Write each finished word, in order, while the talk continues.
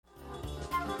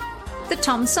The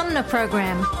Tom Sumner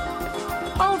Program.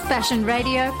 Old-fashioned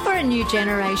radio for a new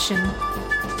generation.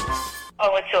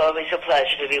 Oh, it's always a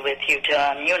pleasure to be with you,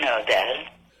 Tom. You know that.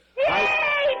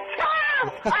 Yay,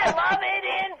 Tom! I love it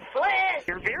in Flint!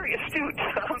 You're very astute,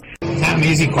 Tom. Tom,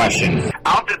 easy question.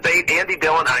 I'll debate Andy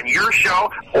Dillon on your show.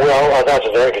 Well, that's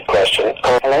a very good question.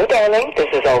 Hello, darling. This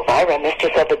is Elvira,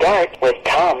 Mistress of the Dark, with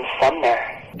Tom Sumner.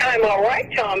 I'm all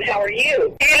right, Tom. How are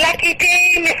you? You lucky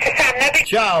day, Mr. Sumner.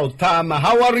 Ciao, Tom.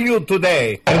 How are you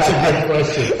today? That's a good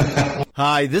question.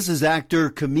 Hi, this is actor,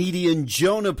 comedian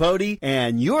Joe Napodi,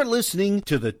 and you're listening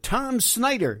to the Tom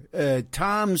Smothers.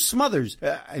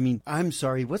 I'm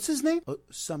sorry, what's his name?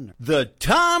 Sumner. The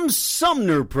Tom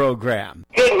Sumner Program.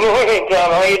 Good morning,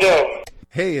 Tom. How you doing?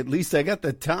 Hey, at least I got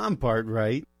the Tom part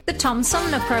right. The Tom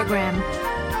Sumner Program.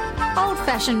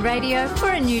 Old-fashioned radio for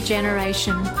a new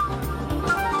generation.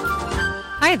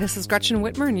 Hi, this is Gretchen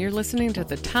Whitmer, and you're listening to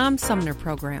the Tom Sumner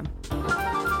Program.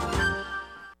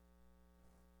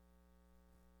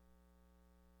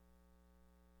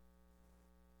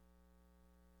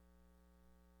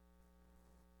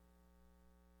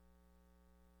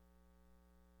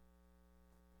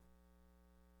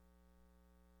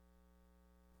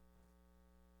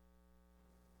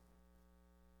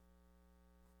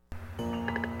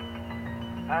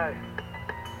 Hey,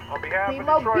 on behalf of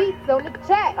Primo Detroit, Beats on the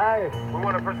chat. hey, we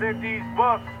want to present these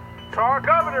bucks to our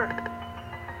governor,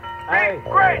 Hey, Big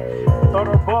Gretch. throw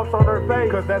them bucks on her face,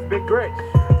 cause that's Big Gretch.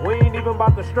 We ain't even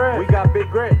about to stress, we got Big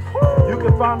Gretch. You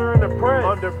can find her in the press,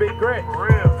 under Big Gretch. For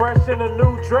real. Fresh in a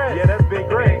new dress, yeah, that's Big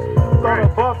Gretch. Throw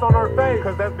the bucks on her face,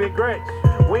 cause that's Big Gretch.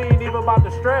 We ain't even about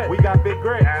to stress, we got Big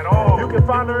Gretch. At all. You can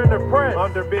find her in the press,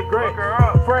 under Big Gretch. Look her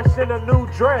up. Fresh in a new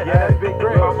dress, yeah, that's Big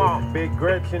Gretch. Come on. Big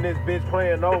Gretch and this bitch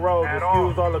playing no roles. At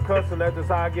Excuse all the cussing, that's just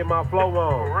how I get my flow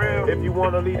on. For real. If you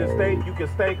wanna lead the state, you can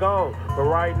stay gone. But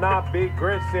right now, Big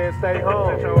Gretch said stay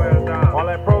home. Sit your ass down. All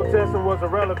that protesting was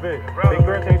irrelevant. Big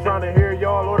Gretch ain't trying to hear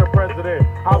y'all or the president.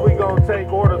 How we gonna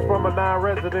take orders from a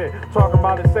non-resident? Talking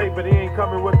about it safe, but he ain't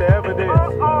coming with the evidence.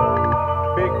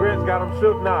 Big Gretch got him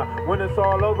shook now. When it's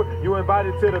all over, you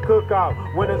invited to the cookout.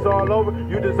 When it's all over,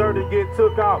 you deserve to get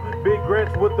took out. Big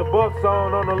Gretch with the bucks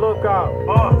on the lookout.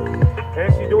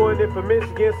 And she doing it for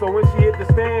Michigan, so when she hit the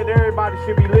stand, everybody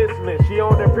should be listening. She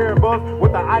on that pair of bucks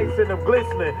with the ice in them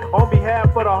glistening. On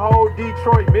behalf of the whole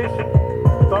Detroit mission.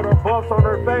 Throw the bucks on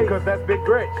her face, cause that's Big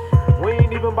Gretch. We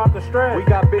ain't even about to stress, we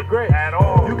got Big Gretch. At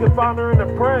all. You can find her in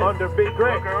the press, under Big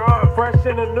Gretch. Look her up. Fresh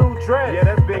in a new dress, yeah,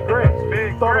 that's Big Gretch.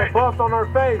 Big Throw Gretch. the bucks on her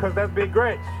face, cause that's Big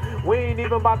Gretch. We ain't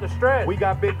even about to stress, we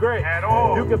got Big Gretch. At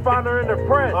all. You can find her in the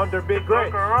press, under Big Gretch.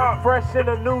 Look her up. Fresh in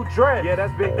a new dress, yeah,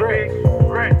 that's Big Gretch. Big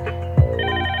Gretch.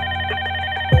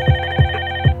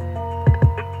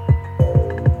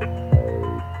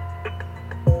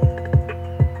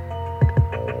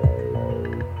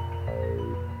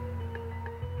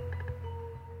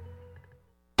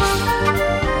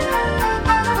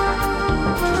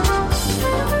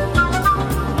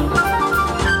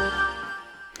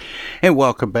 And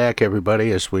welcome back,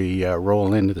 everybody, as we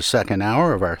roll into the second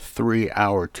hour of our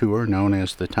 3-hour tour known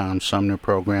as the Tom Sumner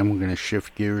Program. We're going to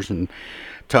shift gears and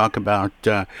talk about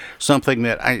something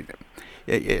that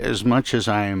as much as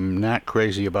I'm not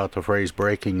crazy about the phrase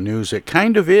breaking news, it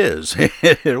kind of is.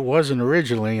 It wasn't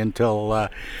originally until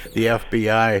the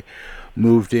FBI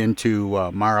moved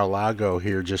into Mar-a-Lago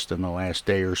here just in the last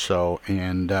day or so.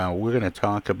 And we're going to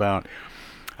talk about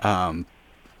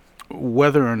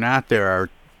whether or not there are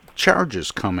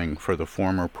charges coming for the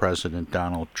former President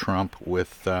Donald Trump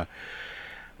with an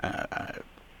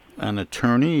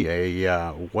attorney,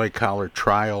 a white-collar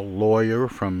trial lawyer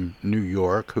from New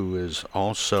York who is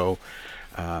also,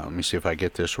 let me see if I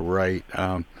get this right,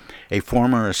 a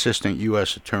former assistant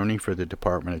U.S. attorney for the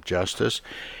Department of Justice.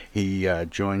 He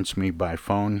joins me by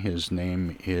phone. His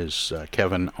name is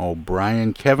Kevin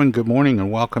O'Brien. Kevin, good morning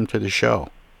and welcome to the show.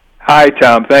 Hi,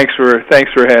 Tom. Thanks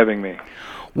for having me.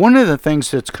 One of the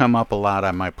things that's come up a lot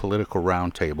on my political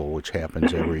roundtable, which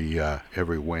happens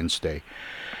every Wednesday,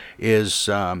 is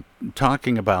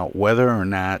talking about whether or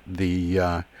not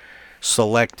the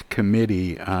select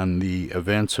committee on the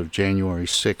events of January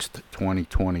 6th,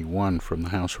 2021 from the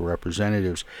House of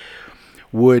Representatives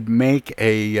would make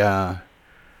a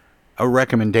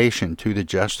recommendation to the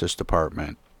Justice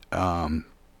Department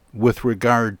with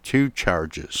regard to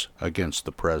charges against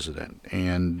the president.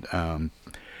 And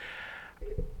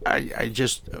I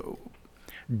just,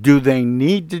 do they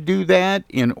need to do that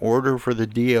in order for the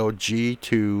DOJ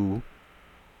to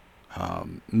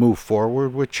move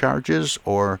forward with charges,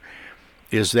 or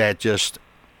is that just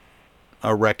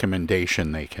a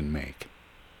recommendation they can make?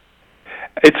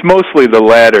 It's mostly the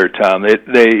latter, Tom.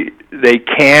 they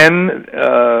can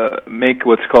make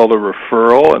what's called a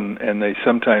referral, and they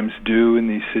sometimes do in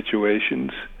these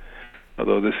situations,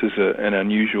 although this is an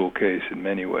unusual case in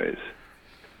many ways.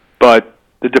 But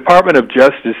the Department of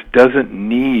Justice doesn't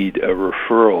need a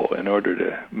referral in order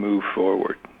to move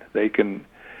forward. They can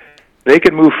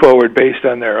move forward based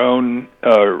on their own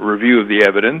review of the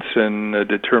evidence and a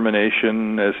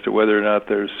determination as to whether or not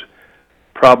there's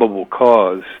probable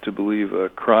cause to believe a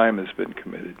crime has been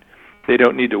committed. They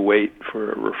don't need to wait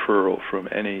for a referral from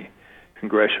any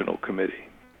congressional committee.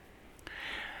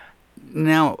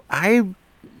 Now, I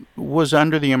was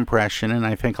under the impression, and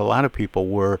I think a lot of people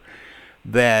were,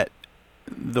 that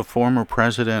the former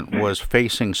president was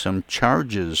facing some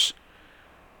charges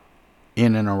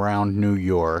in and around New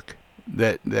York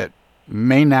that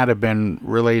may not have been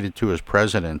related to his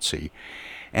presidency,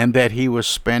 and that he was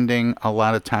spending a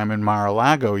lot of time in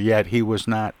Mar-a-Lago, yet he was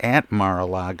not at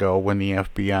Mar-a-Lago when the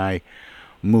FBI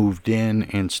moved in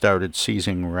and started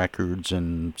seizing records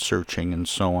and searching and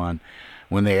so on,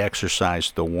 when they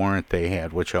exercised the warrant they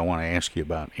had, which I want to ask you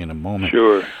about in a moment.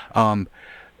 Sure.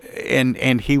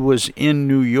 And he was in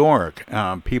New York.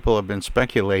 People have been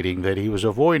speculating that he was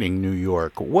avoiding New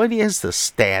York. What is the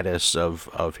status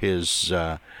of his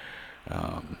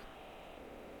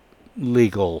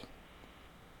legal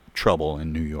trouble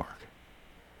in New York?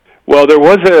 Well, there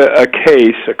was a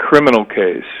case, a criminal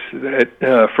case,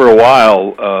 that for a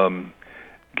while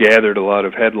gathered a lot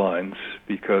of headlines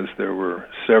because there were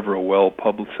several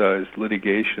well-publicized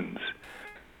litigations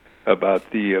about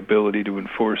the ability to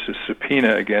enforce a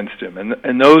subpoena against him.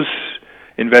 And those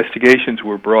investigations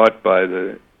were brought by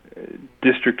the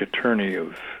District Attorney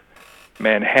of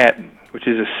Manhattan, which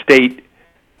is a state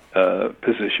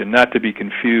position, not to be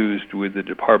confused with the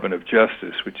Department of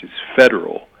Justice, which is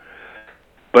federal.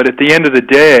 But at the end of the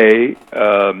day,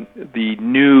 the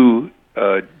new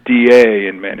DA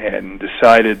in Manhattan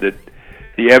decided that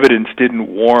the evidence didn't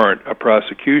warrant a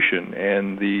prosecution,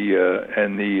 and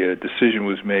the decision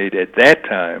was made at that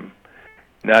time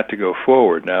not to go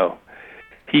forward. Now,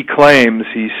 he claims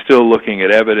he's still looking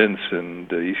at evidence,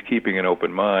 and he's keeping an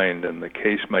open mind, and the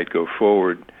case might go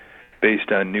forward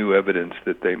based on new evidence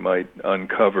that they might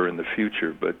uncover in the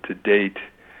future. But to date,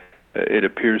 it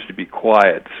appears to be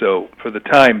quiet. So for the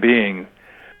time being,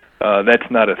 that's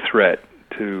not a threat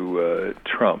to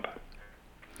Trump.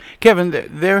 Kevin,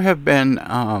 there have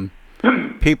been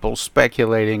people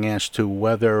speculating as to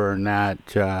whether or not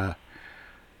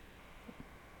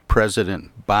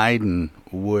President Biden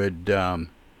would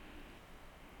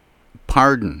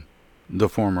pardon the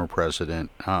former president,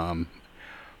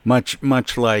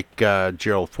 much like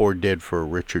Gerald Ford did for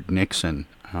Richard Nixon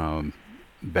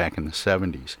back in the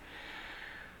 70s.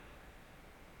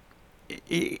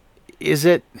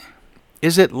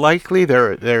 Is it likely?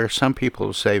 There are some people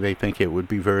who say they think it would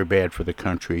be very bad for the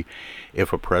country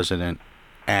if a president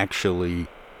actually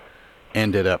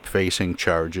ended up facing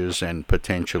charges and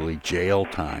potentially jail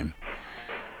time.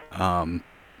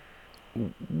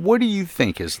 What do you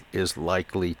think is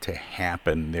likely to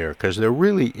happen there? Because there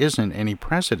really isn't any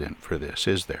precedent for this,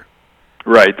 is there?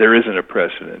 Right, there isn't a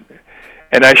precedent.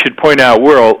 And I should point out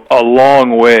we're a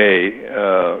long way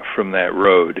from that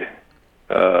road.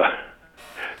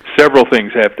 Several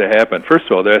things have to happen. First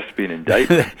of all, there has to be an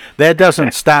indictment. That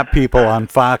doesn't stop people on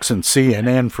Fox and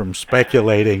CNN from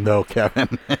speculating, though,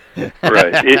 Kevin.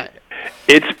 Right.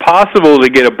 It's possible to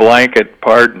get a blanket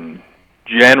pardon.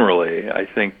 Generally, I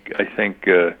think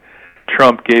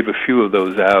Trump gave a few of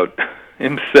those out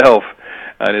himself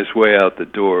on his way out the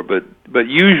door. But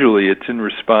usually, it's in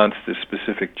response to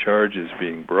specific charges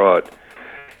being brought,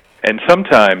 and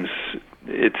sometimes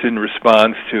it's in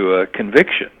response to a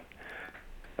conviction.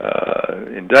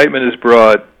 Indictment is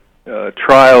brought,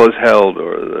 trial is held,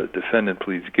 or the defendant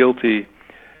pleads guilty,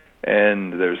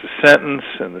 and there's a sentence,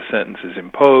 and the sentence is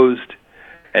imposed,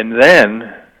 and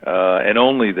then, and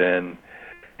only then,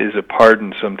 is a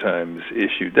pardon sometimes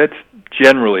issued. That's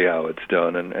generally how it's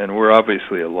done, and we're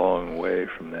obviously a long way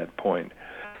from that point.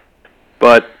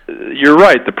 But you're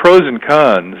right, the pros and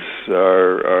cons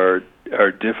are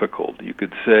difficult. You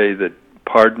could say that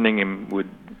pardoning him would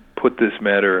put this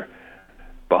matter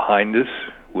behind us.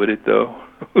 Would it, though?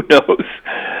 Who knows?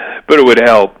 But it would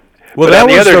help. Well, but that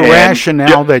was the hand,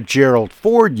 rationale that Gerald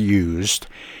Ford used.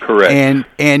 Correct.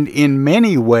 And in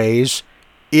many ways,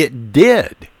 it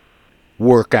did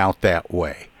work out that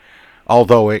way,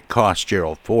 although it cost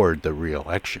Gerald Ford the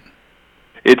re-election.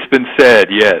 It's been said,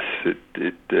 yes.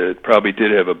 It probably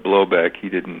did have a blowback he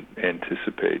didn't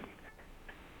anticipate.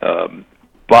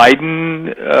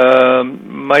 Biden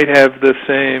might have the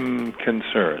same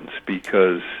concerns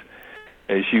because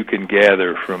as you can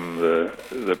gather from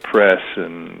the press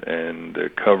and the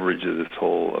coverage of this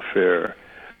whole affair,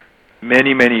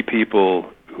 many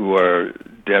people who are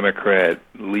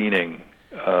Democrat-leaning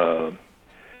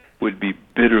would be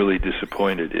bitterly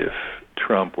disappointed if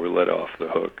Trump were let off the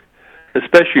hook,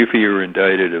 especially if he were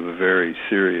indicted of very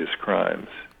serious crimes,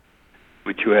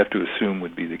 which you have to assume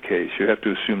would be the case. You have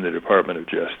to assume the Department of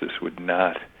Justice would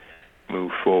not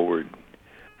move forward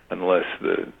unless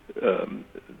the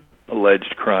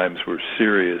alleged crimes were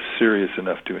serious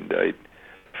enough to indict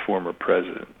former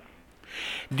president.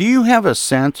 Do you have a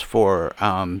sense for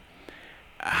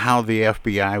how the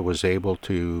FBI was able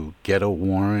to get a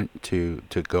warrant to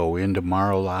go into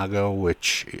Mar-a-Lago,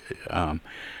 which, of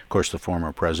course, the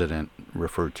former president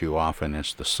referred to often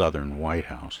as the Southern White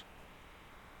House?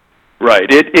 Right.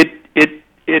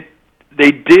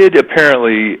 They did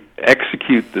apparently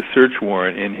execute the search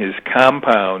warrant in his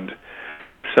compound,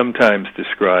 sometimes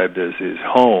described as his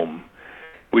home,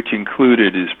 which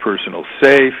included his personal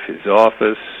safe, his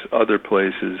office, other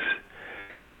places.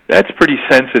 That's pretty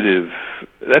sensitive.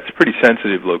 That's a pretty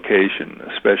sensitive location,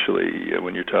 especially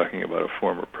when you're talking about a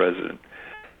former president.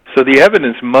 So the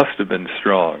evidence must have been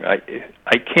strong.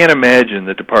 I can't imagine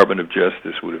the Department of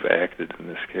Justice would have acted in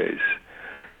this case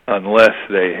unless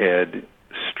they had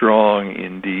strong,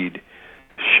 indeed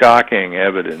shocking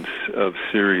evidence of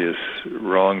serious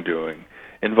wrongdoing.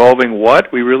 Involving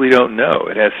what? We really don't know.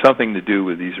 It has something to do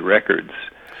with these records.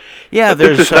 Yeah,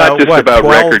 this is not just about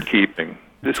record keeping.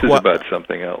 This is about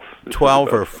something else.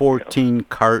 12 or 14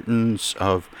 cartons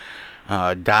of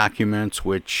documents,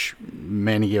 which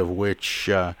many of which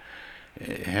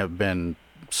have been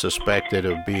suspected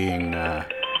of being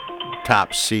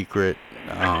top secret.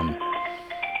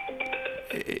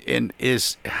 And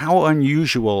how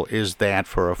unusual is that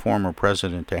for a former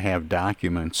president to have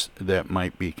documents that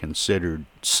might be considered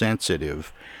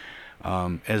sensitive,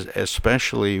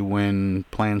 especially when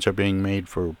plans are being made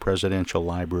for presidential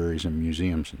libraries and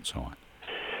museums and so on?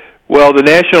 Well, the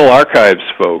National Archives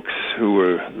folks, who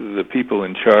are the people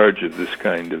in charge of this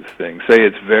kind of thing, say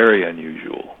it's very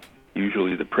unusual.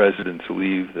 Usually the presidents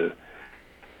leave the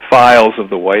files of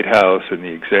the White House and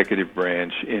the executive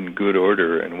branch in good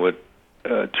order, and what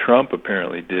Trump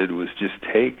apparently did was just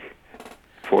take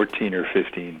 14 or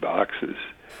 15 boxes.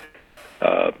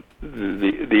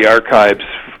 The archives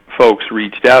folks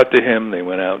reached out to him. They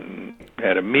went out and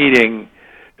had a meeting.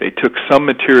 They took some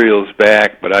materials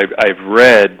back, but I've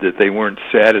read that they weren't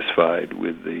satisfied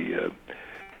with the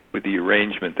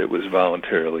arrangement that was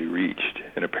voluntarily reached,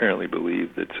 and apparently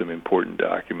believed that some important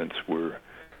documents were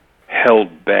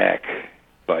held back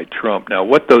by Trump. Now,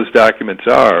 what those documents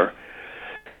are,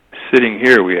 sitting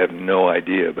here, we have no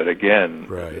idea. But again,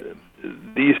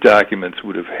 these documents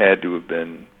would have had to have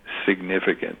been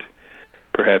significant,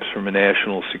 perhaps from a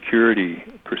national security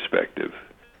perspective.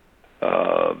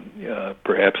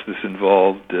 Perhaps this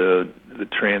involved the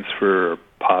transfer or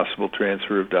possible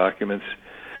transfer of documents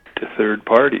to third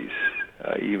parties,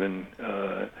 even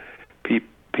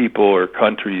people or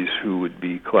countries who would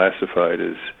be classified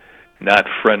as not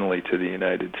friendly to the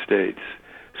United States.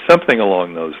 Something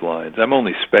along those lines. I'm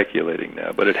only speculating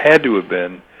now, but it had to have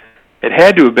been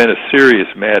a serious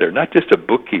matter, not just a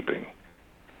bookkeeping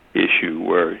issue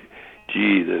where,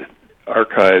 gee, the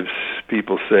archives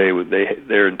people say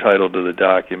they're entitled to the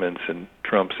documents, and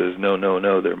Trump says,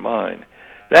 no, they're mine.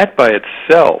 That by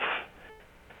itself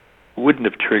wouldn't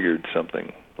have triggered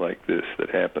something like this that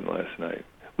happened last night.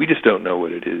 We just don't know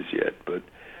what it is yet, but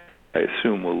I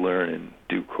assume we'll learn in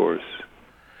due course.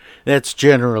 That's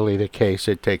generally the case.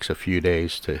 It takes a few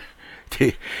days to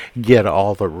get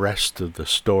all the rest of the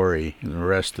story and the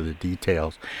rest of the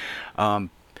details.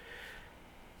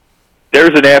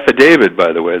 There's an affidavit,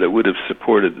 by the way, that would have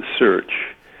supported the search.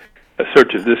 A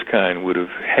search of this kind would have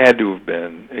had to have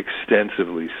been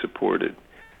extensively supported.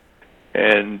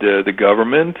 And the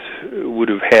government would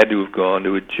have had to have gone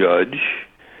to a judge,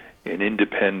 an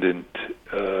independent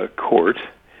court,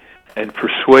 and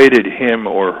persuaded him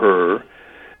or her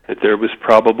that there was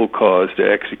probable cause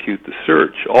to execute the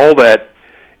search. All that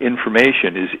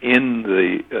information is in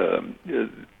the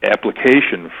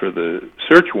application for the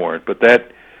search warrant, but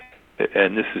that,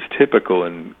 and this is typical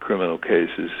in criminal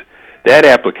cases, that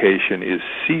application is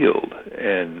sealed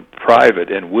and private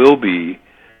and will be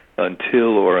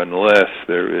until or unless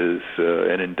there is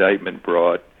an indictment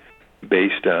brought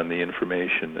based on the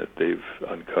information that they've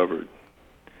uncovered.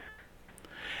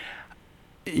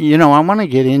 You know, I want to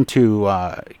get into,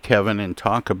 Kevin, and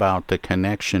talk about the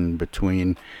connection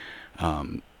between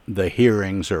the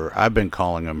hearings, or I've been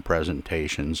calling them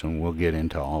presentations, and we'll get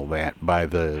into all that, by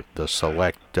the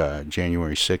select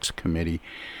January 6th committee.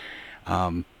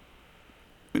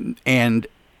 and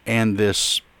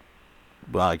this,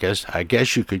 well, I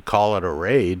guess you could call it a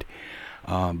raid,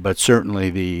 but certainly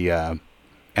the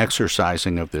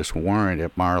exercising of this warrant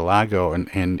at Mar-a-Lago,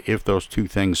 and if those two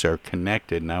things are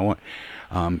connected. Now,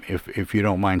 if you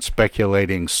don't mind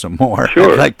speculating some more,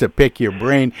 sure. I'd like to pick your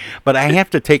brain, but I have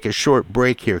to take a short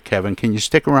break here, Kevin. Can you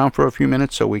stick around for a few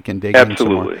minutes so we can dig in some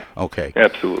more? Absolutely. Okay.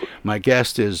 Absolutely. My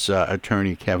guest is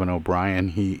attorney Kevin O'Brien.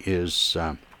 He is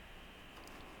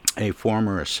a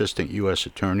former assistant U.S.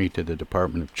 attorney to the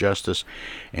Department of Justice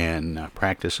and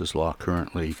practices law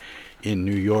currently in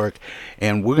New York.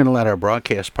 And we're going to let our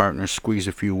broadcast partners squeeze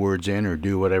a few words in or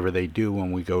do whatever they do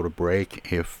when we go to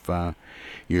break. If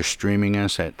you're streaming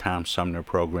us at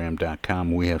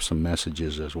TomSumnerProgram.com, we have some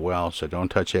messages as well. So don't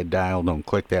touch that dial. Don't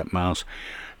click that mouse.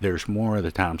 There's more of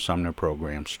the Tom Sumner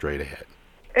Program straight ahead.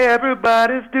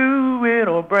 Everybody's doing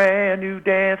a brand new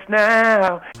dance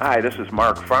now. Hi, this is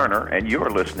Mark Farner, and you're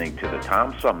listening to the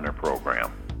Tom Sumner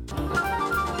Program.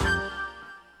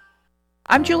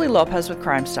 I'm Julie Lopez with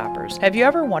Crime Stoppers. Have you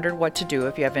ever wondered what to do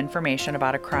if you have information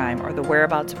about a crime or the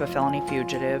whereabouts of a felony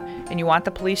fugitive and you want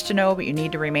the police to know but you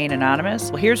need to remain anonymous?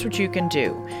 Well, here's what you can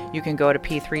do. You can go to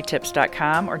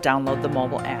p3tips.com or download the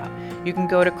mobile app. You can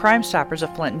go to Crime Stoppers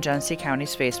of Flint and Genesee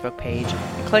County's Facebook page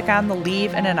and click on the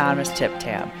Leave an Anonymous Tip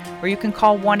tab, or you can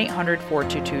call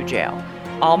 1-800-422-JAIL.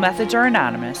 All methods are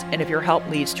anonymous, and if your help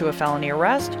leads to a felony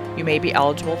arrest, you may be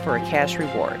eligible for a cash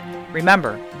reward.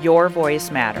 Remember, your voice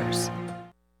matters.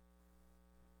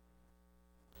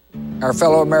 Our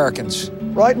fellow Americans.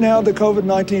 Right now, the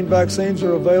COVID-19 vaccines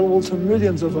are available to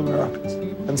millions of Americans.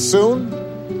 And soon,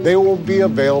 they will be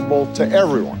available to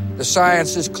everyone. The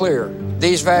science is clear.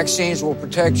 These vaccines will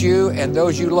protect you and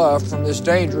those you love from this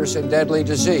dangerous and deadly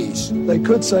disease. They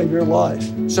could save your life.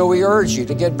 So we urge you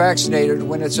to get vaccinated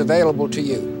when it's available to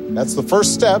you. That's the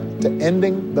first step to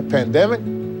ending the pandemic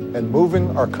and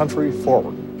moving our country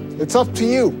forward. It's up to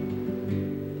you.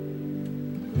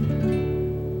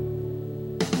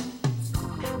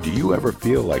 Do you ever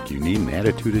feel like you need an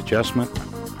attitude adjustment?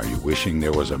 Are you wishing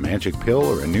there was a magic pill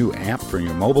or a new app for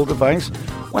your mobile device?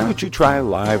 Why don't you try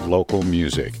Live Local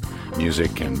Music?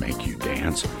 Music can make you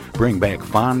dance, bring back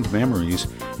fond memories,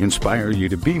 inspire you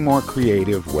to be more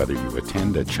creative, whether you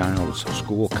attend a child's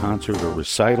school concert or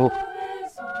recital,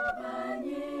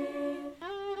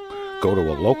 go to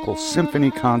a local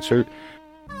symphony concert,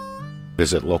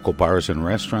 visit local bars and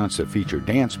restaurants that feature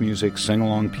dance music,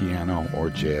 sing-along piano, or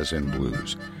jazz and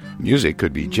blues. Music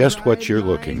could be just what you're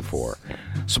looking for.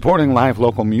 Supporting live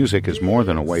local music is more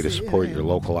than a way to support your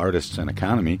local artists and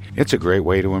economy. It's a great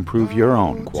way to improve your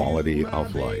own quality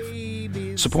of life.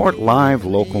 Support live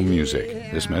local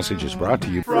music. This message is brought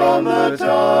to you from the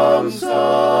Tom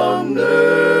Sumner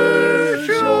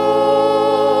Show.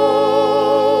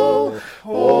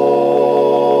 Oh,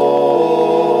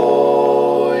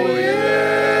 yeah.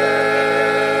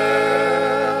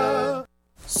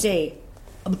 Say,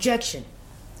 objection.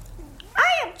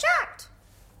 I object.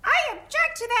 I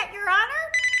object to that, Your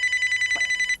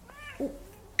Honor.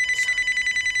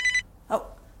 Oh,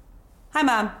 hi,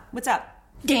 Mom. What's up?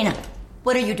 Dana,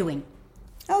 what are you doing?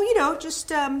 Oh,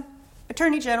 just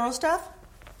Attorney General stuff.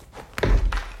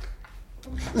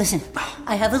 Listen,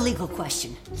 I have a legal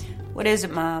question. What is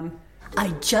it, Mom? I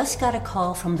just got a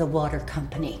call from the water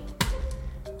company.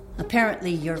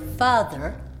 Apparently, your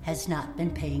father has not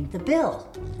been paying the bill.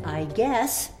 I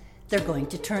guess they're going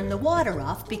to turn the water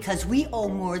off because we owe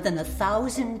more than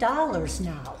 $1,000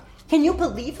 now. Can you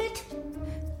believe it?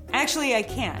 Actually, I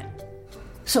can't.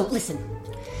 So listen,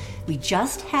 we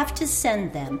just have to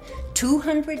send them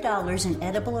 $200 in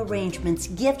Edible Arrangements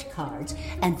gift cards,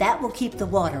 and that will keep the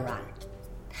water on.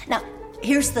 Now,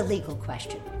 here's the legal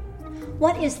question.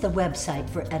 What is the website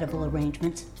for Edible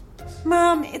Arrangements?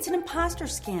 Mom, it's an imposter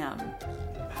scam.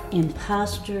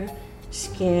 Imposter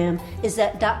scam. Is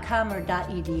that .com or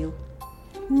 .edu?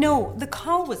 No, the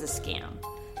call was a scam.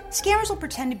 Scammers will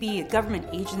pretend to be a government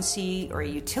agency or a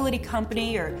utility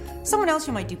company or someone else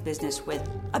you might do business with.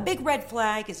 A big red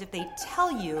flag is if they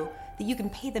tell you that you can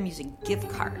pay them using gift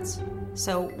cards.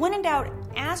 So when in doubt,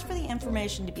 ask for the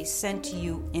information to be sent to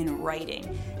you in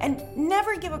writing. And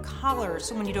never give a caller or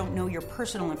someone you don't know your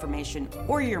personal information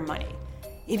or your money.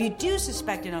 If you do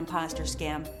suspect an imposter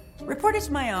scam, report it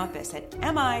to my office at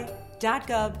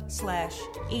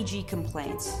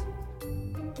mi.gov/agcomplaints.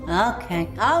 Okay,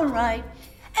 all right.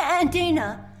 And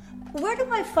Dana, where do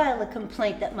I file a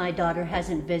complaint that my daughter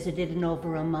hasn't visited in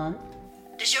over a month?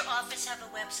 Does your office have a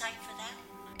website for that?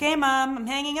 Okay, Mom, I'm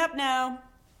hanging up now.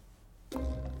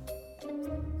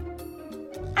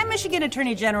 I'm Michigan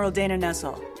Attorney General Dana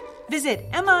Nessel. Visit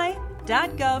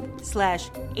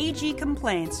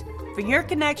mi.gov/agcomplaints for your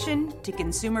connection to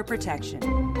consumer protection.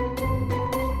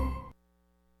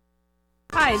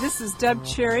 Hi, this is Deb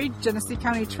Cherry, Genesee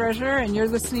County Treasurer, and you're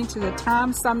listening to the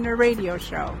Tom Sumner Radio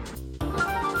Show.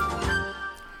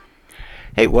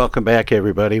 Hey, welcome back,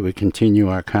 everybody. We continue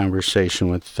our conversation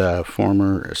with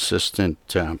former Assistant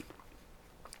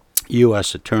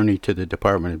U.S. Attorney to the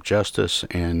Department of Justice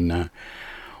and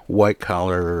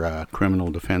white-collar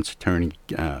criminal defense attorney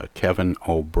Kevin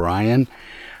O'Brien.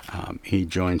 He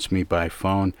joins me by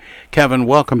phone. Kevin,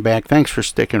 welcome back. Thanks for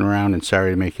sticking around, and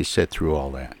sorry to make you sit through all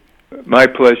that. My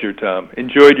pleasure, Tom.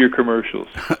 Enjoyed your commercials.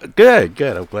 Good.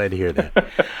 I'm glad to hear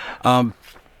that.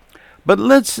 But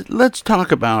let's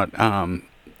talk about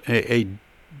a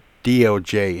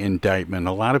DOJ indictment.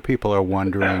 A lot of people are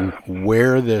wondering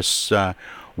where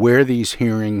these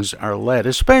hearings are led,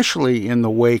 especially in the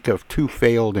wake of 2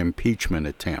 failed impeachment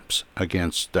attempts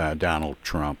against Donald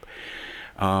Trump.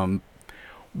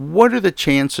 What are the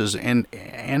chances, and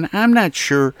I'm not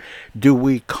sure, do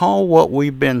we call what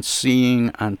we've been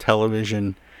seeing on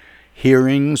television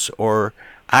hearings, or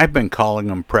I've been calling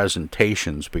them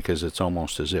presentations because it's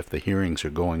almost as if the hearings are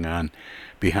going on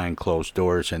behind closed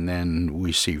doors, and then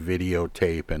we see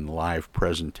videotape and live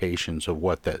presentations of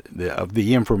what of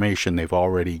the information they've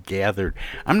already gathered.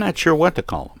 I'm not sure what to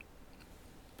call them.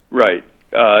 Right.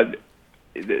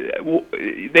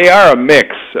 They are a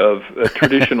mix of a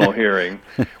traditional hearing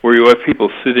where you have people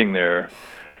sitting there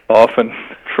often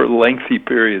for lengthy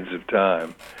periods of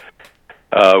time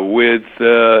with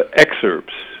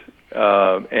excerpts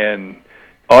and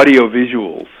audio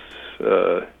visuals.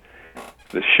 The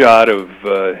shot of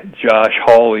Josh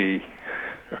Hawley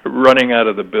running out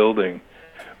of the building,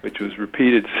 which was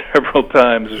repeated several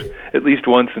times, at least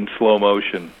once in slow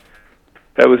motion.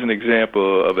 That was an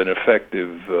example of an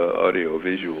effective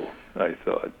audio-visual, I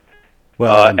thought.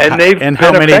 Well, and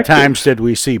how many times did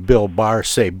we see Bill Barr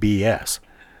say BS?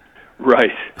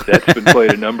 Right. That's been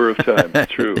played a number of times.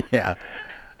 True. Yeah.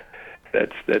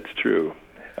 That's true.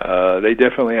 They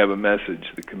definitely have a message,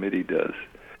 the committee does.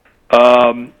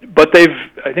 But they've,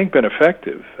 I think, been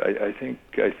effective. I think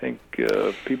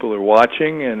people are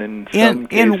watching, and in some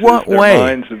cases, their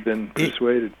minds have been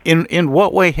persuaded. In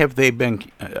what way have they been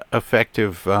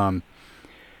effective,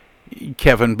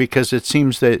 Kevin? Because it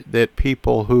seems that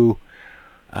people who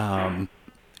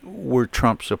were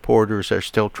Trump supporters are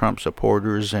still Trump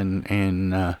supporters,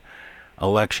 and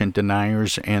election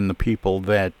deniers, and the people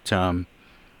that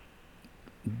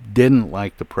didn't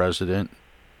like the president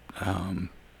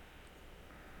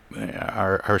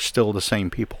are still the same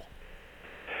people.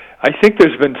 I think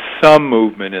there's been some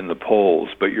movement in the polls,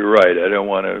 but you're right. I don't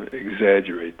want to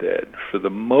exaggerate that. For the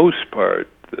most part,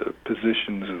 the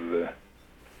positions of the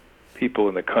people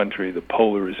in the country, the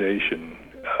polarization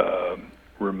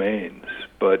remains.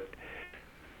 But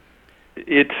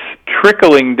it's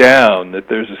trickling down that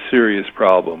there's a serious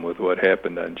problem with what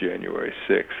happened on January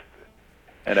 6th.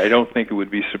 And I don't think it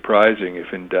would be surprising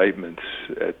if indictments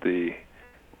at the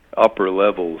upper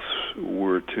levels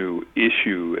were to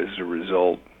issue as a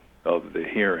result of the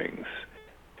hearings.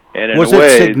 And in was a way,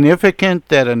 it significant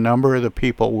that a number of the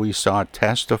people we saw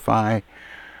testify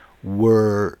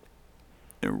were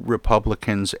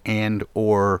Republicans and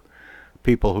or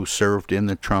people who served in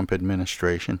the Trump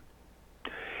administration?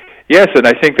 Yes, and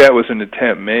I think that was an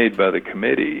attempt made by the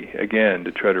committee, again,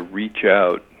 to try to reach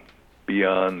out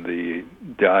beyond the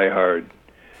diehard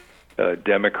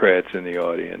Democrats in the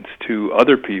audience to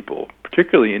other people,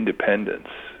 particularly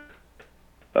independents.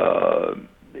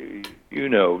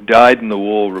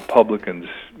 Dyed-in-the-wool Republicans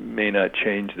may not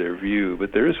change their view,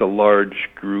 but there is a large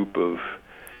group of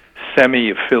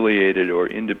semi-affiliated or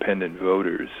independent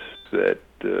voters that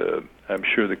I'm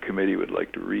sure the committee would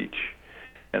like to reach,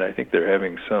 and I think they're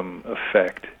having some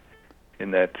effect in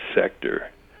that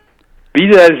sector. Be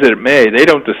that as it may, they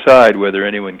don't decide whether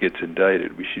anyone gets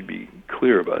indicted. We should be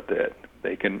clear about that.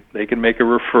 They can make a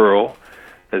referral,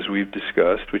 as we've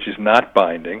discussed, which is not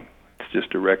binding. It's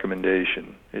just a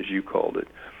recommendation, as you called it.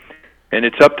 And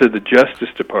it's up to the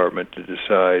Justice Department to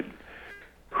decide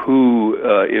who,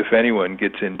 if anyone,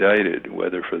 gets indicted,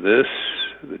 whether for this,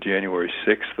 the January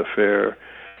 6th affair,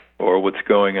 or what's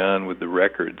going on with the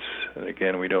records. And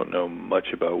again, we don't know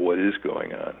much about what is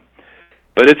going on.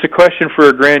 But it's a question for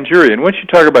a grand jury. And once you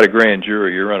talk about a grand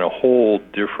jury, you're on a whole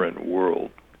different world,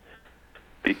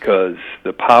 because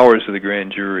the powers of the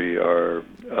grand jury are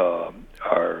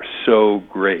so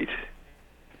great.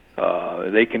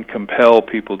 They can compel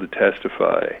people to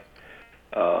testify.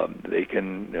 They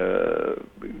can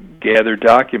gather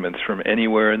documents from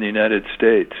anywhere in the United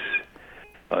States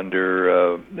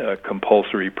under a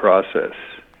compulsory process.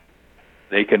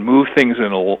 they can move things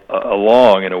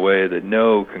along in a way that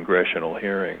no congressional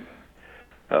hearing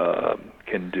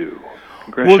can do.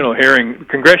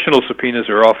 Congressional subpoenas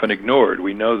are often ignored.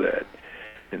 We know that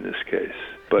in this case,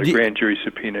 but a grand jury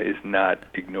subpoena is not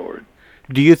ignored.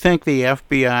 Do you think the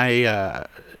FBI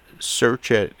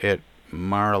search at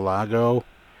Mar-a-Lago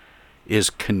is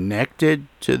connected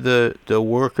to the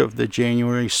work of the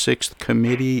January 6th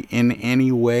committee in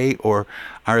any way, or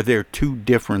are there two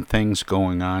different things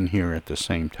going on here at the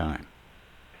same time?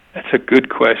 That's a good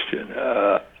question.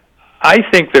 I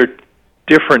think there are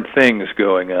different things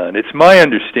going on. It's my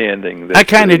understanding that... I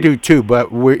kind of do too,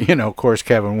 but of course,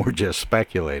 Kevin, we're just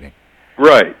speculating.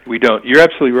 Right. We don't. You're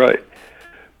absolutely right.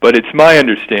 But it's my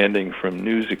understanding from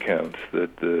news accounts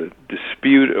that the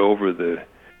dispute over the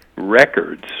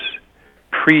records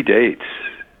predates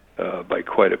by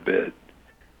quite a bit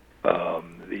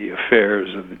the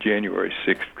affairs of the January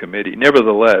 6th committee.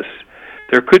 Nevertheless,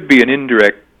 there could be an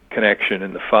indirect connection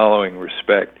in the following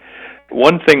respect.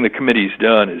 One thing the committee's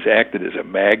done is acted as a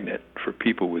magnet for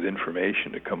people with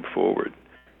information to come forward.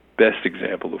 Best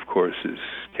example, of course, is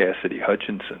Cassidy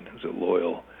Hutchinson, who's a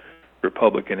loyal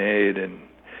Republican aide and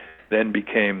then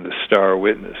became the star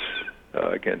witness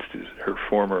against her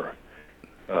former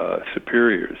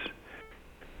superiors.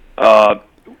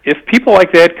 If people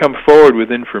like that come forward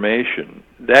with information,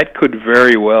 that could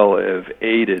very well have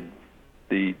aided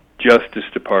the Justice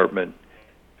Department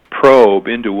probe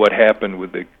into what happened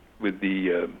with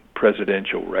the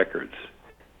presidential records.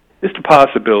 Just a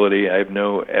possibility. I have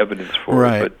no evidence for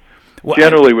it, but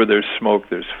generally where there's smoke,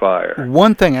 there's fire.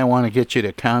 One thing I want to get you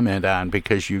to comment on,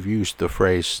 because you've used the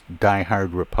phrase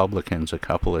diehard Republicans a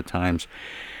couple of times,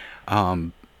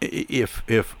 if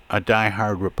a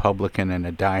diehard Republican and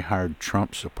a diehard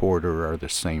Trump supporter are the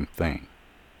same thing.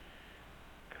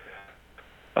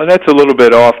 That's a little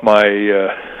bit off my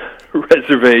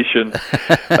reservation.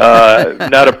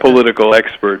 Not a political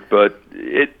expert, but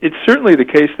it's certainly the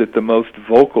case that the most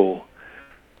vocal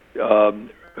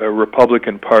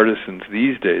Republican partisans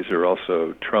these days are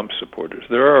also Trump supporters.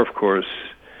 There are, of course,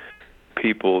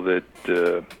 people that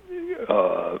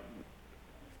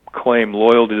claim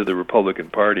loyalty to the Republican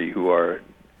Party who are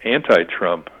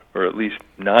anti-Trump, or at least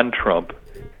non-Trump,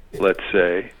 let's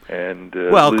say. And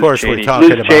of course, we're talking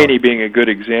Liz Cheney being a good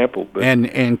example. But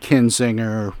and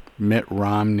Kinzinger, Mitt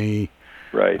Romney,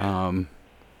 right?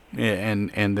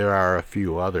 And there are a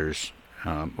few others.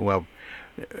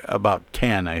 About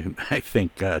 10, I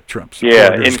think Trump supporters.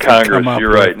 Yeah, in Congress,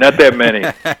 you're right. Not that many.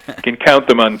 You can count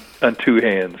them on two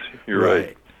hands. You're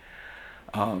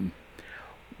right.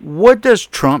 What does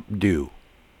Trump do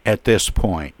at this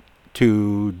point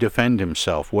to defend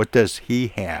himself? What does he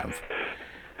have?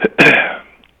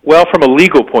 Well, from a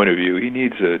legal point of view, he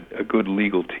needs a good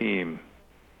legal team.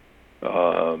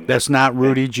 That's not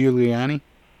Rudy Giuliani?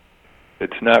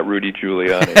 It's not Rudy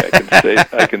Giuliani.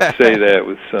 I can say that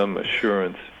with some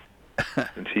assurance,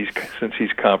 since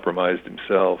he's compromised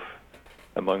himself,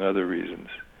 among other reasons.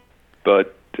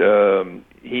 But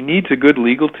he needs a good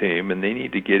legal team, and they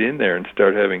need to get in there and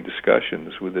start having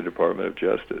discussions with the Department of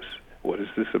Justice. What is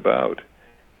this about?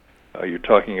 You're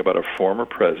talking about a former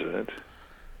president.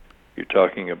 You're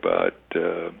talking about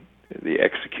the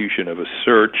execution of a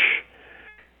search,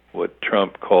 what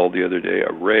Trump called the other day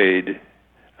a raid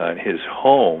on his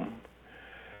home.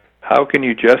 How can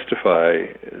you justify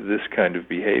this kind of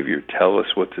behavior? Tell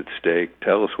us what's at stake.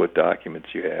 Tell us what documents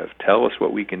you have. Tell us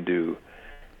what we can do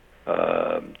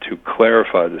to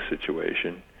clarify the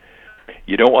situation.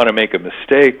 You don't want to make a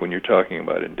mistake when you're talking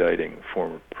about indicting a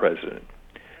former president.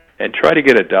 And try to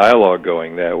get a dialogue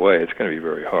going that way. It's going to be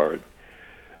very hard.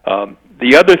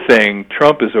 The other thing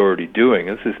Trump is already doing,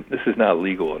 this is not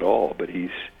legal at all, but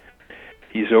he's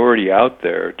already out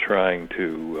there trying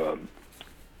to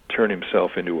turn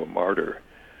himself into a martyr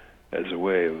as a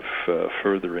way of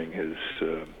furthering his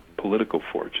political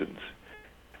fortunes.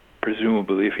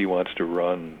 Presumably, if he wants to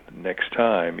run next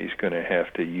time, he's going to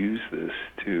have to use this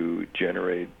to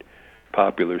generate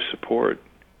popular support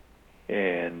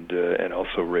and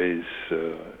also raise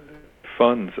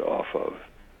funds off of.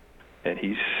 And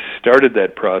he's started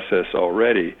that process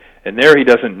already. And there he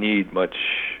doesn't need much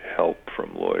help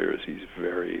from lawyers. He's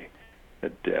very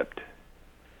adept.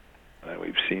 And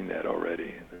we've seen that already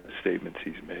in the statements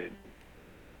he's made.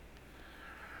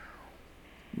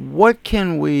 What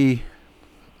can we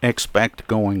expect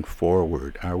going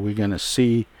forward? Are we going to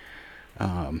see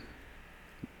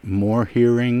more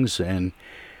hearings? And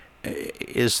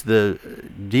is the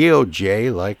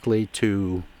DOJ likely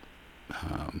to,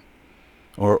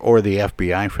 or the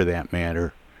FBI for that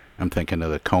matter, I'm thinking of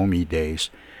the Comey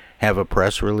days, have a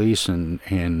press release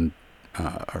and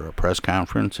or a press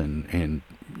conference and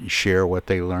share what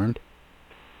they learned?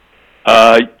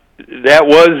 That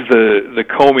was the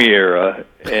Comey era,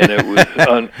 and it was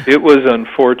it was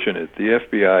unfortunate. The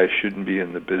FBI shouldn't be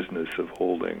in the business of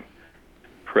holding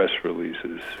press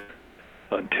releases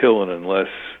until and unless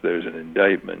there's an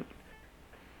indictment.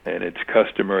 And it's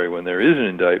customary when there is an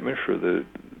indictment for the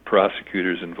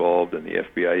prosecutors involved and the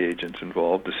FBI agents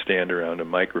involved to stand around a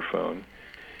microphone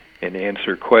and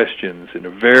answer questions in a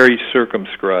very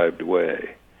circumscribed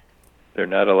way. They're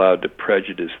not allowed to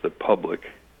prejudice the public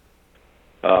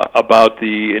about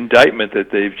the indictment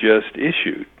that they've just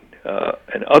issued.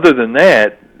 And other than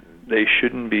that, they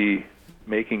shouldn't be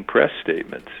making press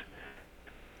statements.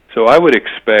 So I would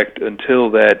expect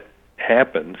until that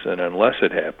happens, and unless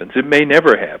it happens, it may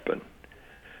never happen.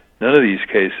 None of these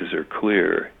cases are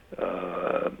clear.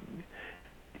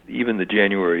 Even the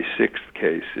January 6th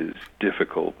case is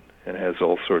difficult and has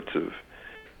all sorts of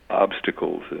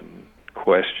obstacles and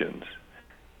questions.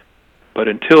 But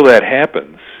until that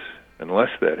happens,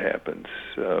 unless that happens,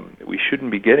 we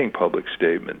shouldn't be getting public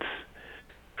statements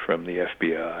from the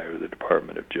FBI or the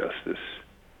Department of Justice.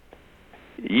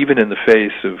 Even in the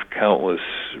face of countless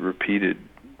repeated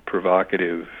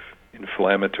provocative,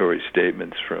 inflammatory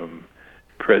statements from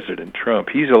President Trump,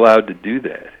 he's allowed to do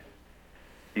that.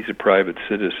 He's a private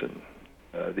citizen.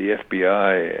 The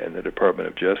FBI and the Department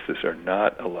of Justice are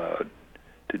not allowed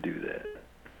to do that.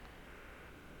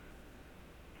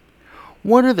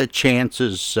 What are the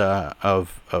chances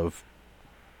of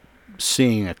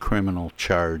seeing a criminal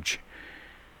charge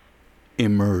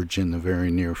emerge in the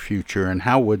very near future, and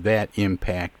how would that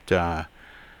impact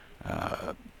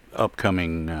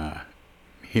upcoming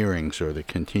hearings or the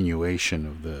continuation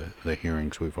of the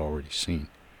hearings we've already seen?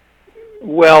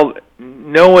 Well,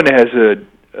 no one has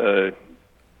a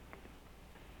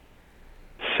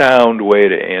sound way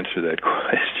to answer that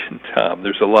question, Tom.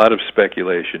 There's a lot of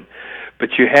speculation.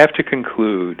 But you have to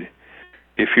conclude,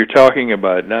 if you're talking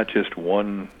about not just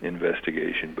one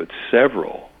investigation, but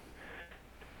several,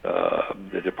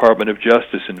 the Department of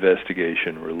Justice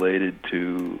investigation related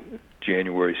to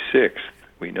January 6th,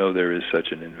 we know there is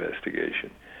such an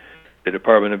investigation. The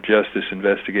Department of Justice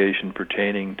investigation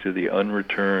pertaining to the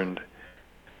unreturned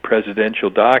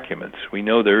presidential documents, we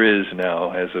know there is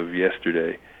now, as of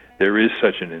yesterday, there is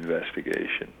such an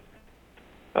investigation.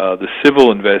 The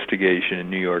civil investigation in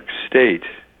New York State,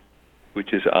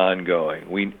 which is ongoing.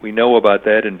 We know about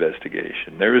that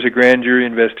investigation. There is a grand jury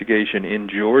investigation in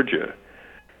Georgia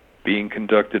being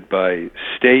conducted by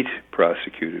state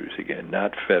prosecutors, again,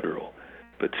 not federal,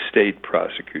 but state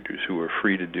prosecutors who are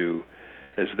free to do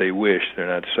as they wish. They're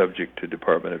not subject to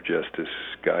Department of Justice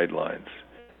guidelines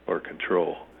or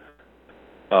control.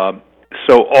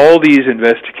 So all these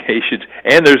investigations,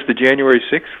 and there's the January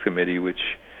 6th committee, which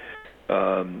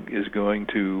is going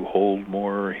to hold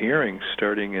more hearings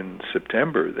starting in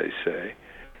September, they say,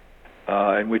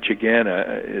 and which again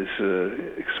is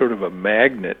sort of a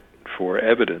magnet for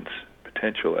evidence,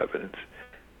 potential evidence.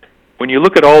 When you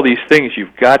look at all these things,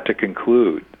 you've got to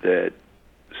conclude that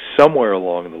somewhere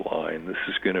along the line, this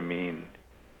is going to mean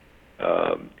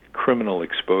criminal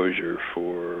exposure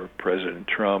for President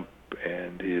Trump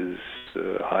and his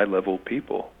high-level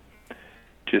people,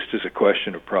 just as a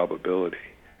question of probability.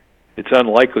 It's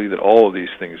unlikely that all of these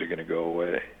things are going to go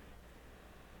away.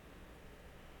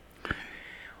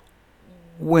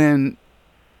 When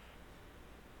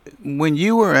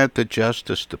you were at the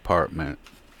Justice Department,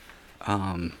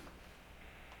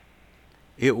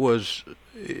 it was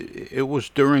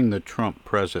during the Trump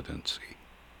presidency.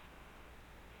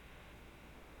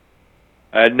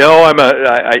 No,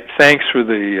 thanks for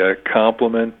the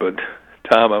compliment, but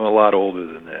Tom, I'm a lot older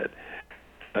than that.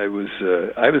 I was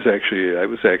actually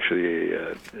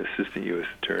a assistant U.S.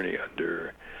 attorney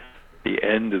under the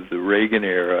end of the Reagan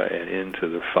era and into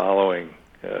the following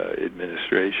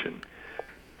administration.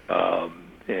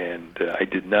 And I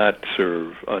did not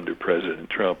serve under President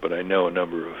Trump, but I know a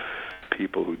number of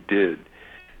people who did,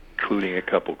 including a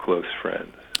couple close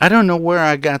friends. I don't know where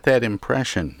I got that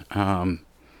impression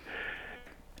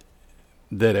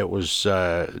that it was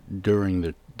during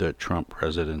the Trump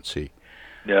presidency.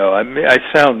 No, I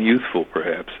sound youthful,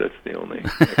 perhaps. That's the only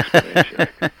explanation.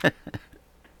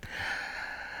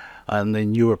 And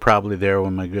then you were probably there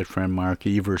when my good friend Mark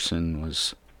Everson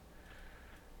was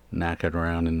knocking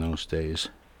around in those days.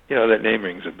 Yeah, that name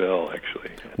rings a bell, actually.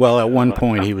 Well, at one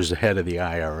point he was the head of the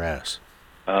IRS.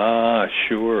 Ah,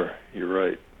 sure. You're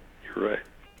right.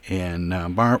 And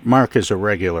Mark is a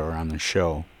regular on the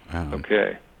show.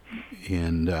 Okay.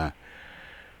 And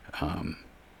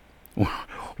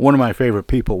one of my favorite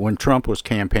people, when Trump was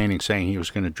campaigning saying he was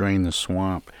going to drain the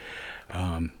swamp,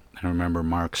 I remember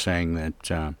Mark saying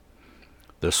that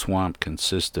the swamp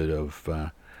consisted of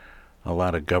a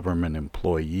lot of government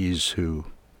employees who,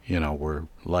 were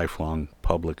lifelong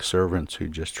public servants who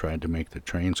just tried to make the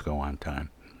trains go on time.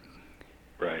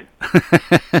 Right.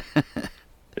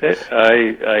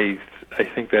 I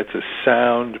think that's a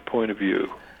sound point of view.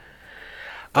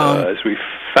 As we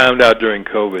found out during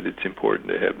COVID, it's important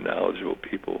to have knowledgeable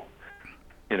people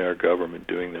in our government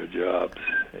doing their jobs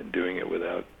and doing it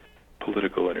without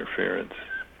political interference.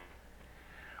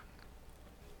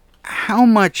 How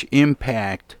much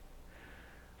impact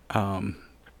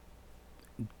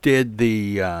did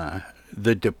the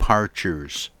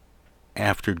departures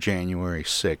after January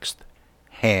 6th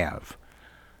have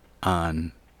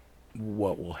on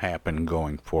what will happen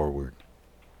going forward?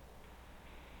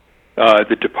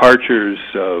 The departures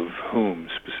of whom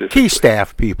specifically? Key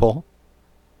staff people.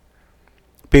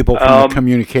 People from the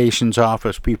communications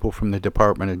office, people from the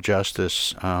Department of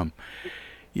Justice, some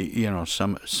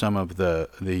of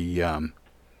the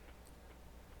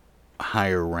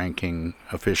higher-ranking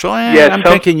officials. I'm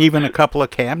thinking even a couple of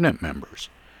cabinet members.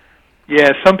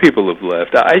 Yeah, some people have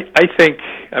left. I think,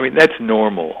 that's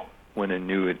normal when a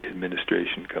new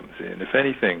administration comes in. If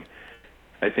anything,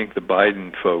 I think the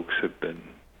Biden folks have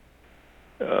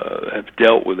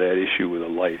dealt with that issue with a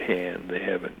light hand. They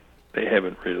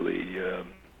haven't really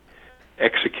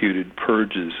executed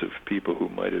purges of people who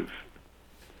might have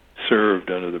served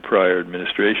under the prior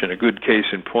administration. A good case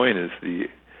in point is the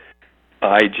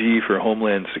IG for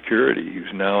Homeland Security,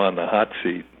 who's now on the hot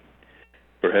seat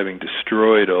for having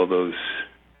destroyed all those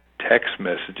text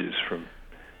messages from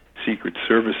Secret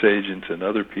Service agents and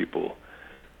other people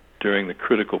during the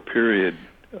critical period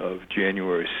of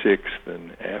January 6th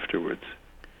and afterwards.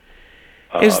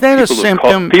 Is that a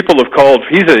symptom? People have called.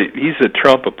 He's a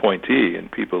Trump appointee,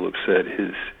 and people have said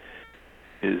his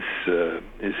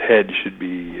head should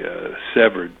be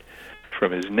severed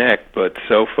from his neck. But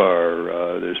so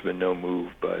far, there's been no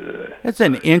move by the. That's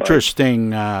an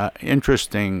interesting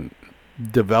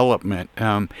development.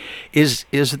 Is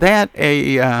that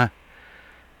a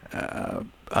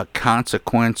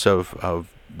consequence of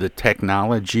the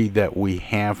technology that we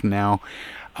have now?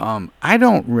 I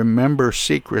don't remember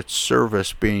Secret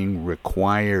Service being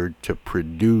required to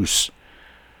produce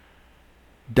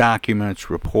documents,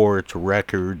 reports,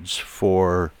 records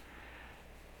for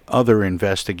other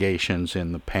investigations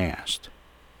in the past.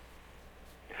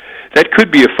 That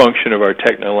could be a function of our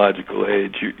technological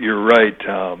age. You're right,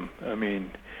 Tom.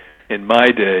 In my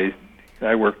day,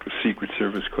 I worked with Secret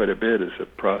Service quite a bit as a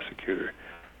prosecutor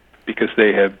because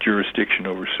they have jurisdiction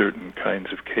over certain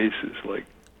kinds of cases like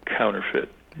counterfeit.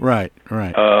 Right.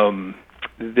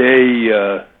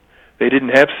 They didn't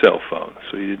have cell phones,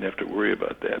 so you didn't have to worry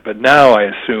about that. But now I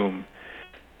assume,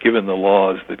 given the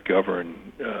laws that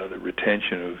govern the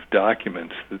retention of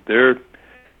documents, that the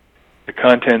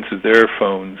contents of their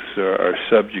phones are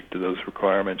subject to those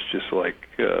requirements, just like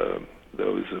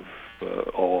those of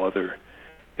all other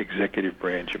executive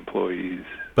branch employees.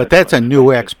 But that's a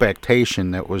new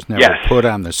expectation that was never put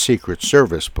on the Secret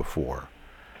Service before.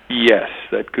 Yes,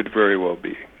 that could very well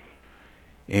be.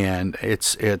 And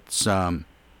it's a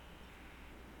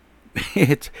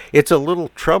little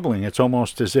troubling. It's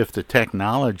almost as if the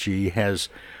technology has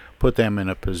put them in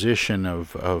a position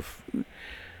of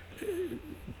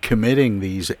committing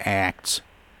these acts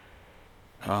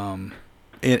in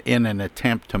an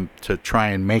attempt to try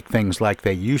and make things like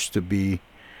they used to be,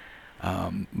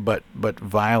 but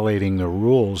violating the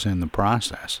rules in the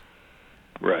process.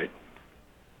 Right.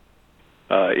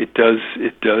 It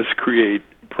does create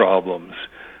problems.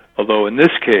 Although in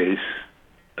this case,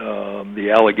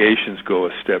 the allegations go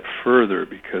a step further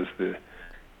because the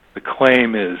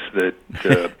claim is that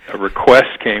a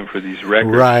request came for these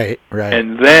records, right,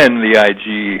 and then the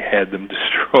IG had them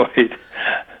destroyed.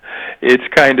 It's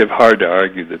kind of hard to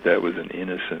argue that was an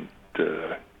innocent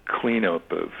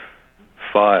cleanup of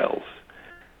files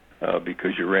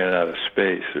because you ran out of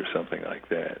space or something like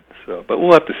that. So, but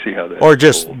we'll have to see how that. Or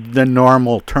just the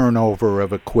normal turnover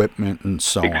of equipment and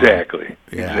so on. Exactly.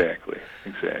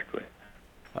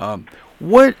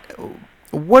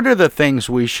 What are the things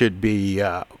we should be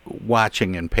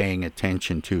watching and paying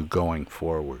attention to going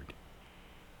forward?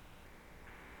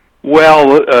 Well,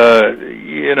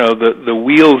 the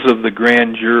wheels of the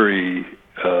grand jury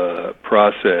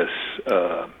process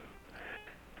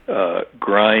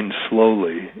grind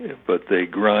slowly, but they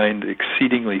grind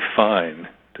exceedingly fine,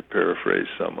 to paraphrase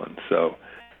someone. So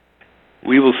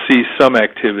we will see some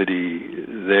activity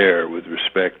there with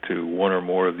respect to one or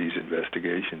more of these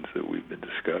investigations that we've been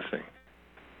discussing.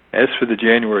 As for the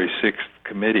January 6th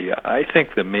committee, I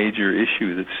think the major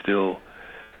issue that's still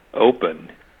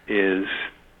open is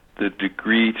the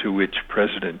degree to which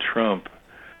President Trump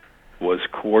was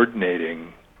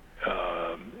coordinating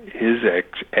his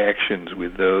actions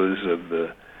with those of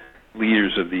the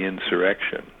leaders of the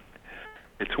insurrection.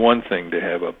 It's one thing to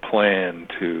have a plan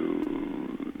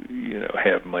to,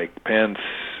 have Mike Pence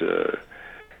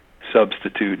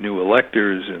substitute new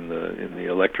electors in the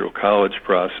electoral college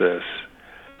process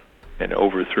and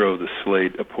overthrow the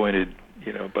slate appointed,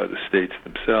 by the states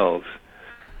themselves.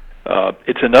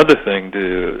 It's another thing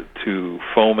to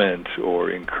foment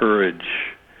or encourage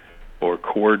or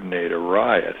coordinate a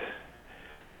riot.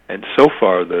 And so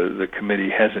far, the committee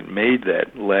hasn't made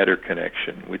that latter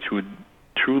connection, which would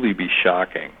truly be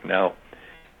shocking. Now,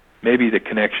 maybe the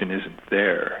connection isn't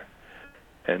there,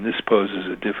 and this poses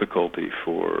a difficulty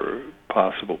for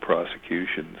possible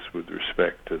prosecutions with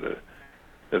respect to the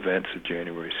events of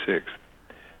January 6th.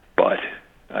 But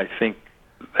I think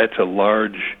that's a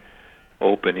large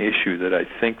open issue that I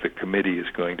think the committee is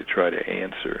going to try to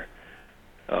answer.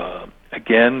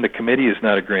 Again, the committee is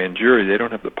not a grand jury. They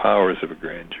don't have the powers of a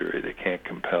grand jury. They can't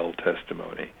compel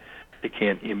testimony. They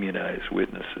can't immunize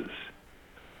witnesses.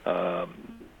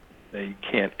 They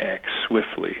can't act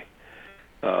swiftly.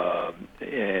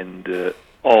 And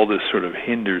all this sort of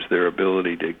hinders their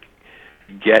ability to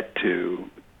get to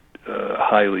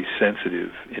highly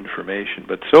sensitive information.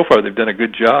 But so far they've done a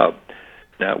good job,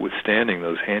 notwithstanding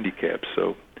those handicaps.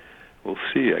 So we'll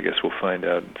see. I guess we'll find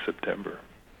out in September.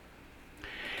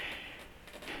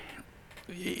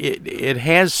 It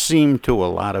has seemed to a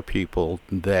lot of people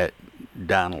that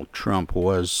Donald Trump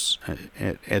was,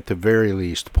 at the very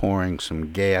least, pouring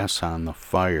some gas on the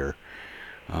fire.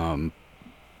 But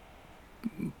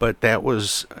that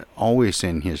was always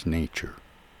in his nature.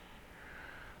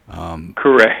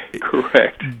 Correct.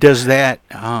 Does that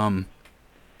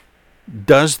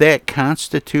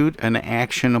constitute an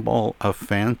actionable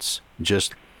offense,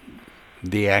 just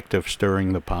the act of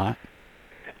stirring the pot?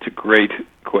 It's a great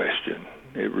question.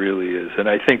 It really is. And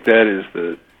I think that is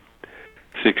the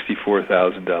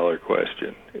 $64,000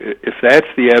 question. If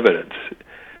that's the evidence,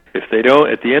 if they don't,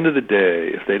 at the end of the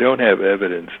day, if they don't have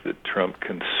evidence that Trump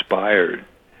conspired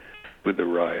with the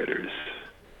rioters,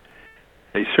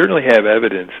 they certainly have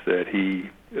evidence that he,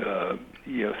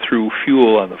 threw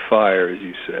fuel on the fire, as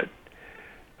you said,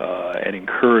 and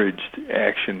encouraged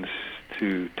actions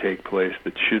to take place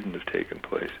that shouldn't have taken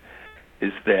place.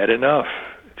 Is that enough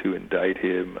to indict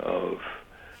him of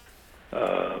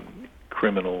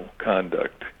criminal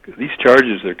conduct? These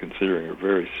charges they're considering are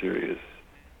very serious.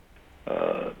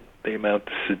 They amount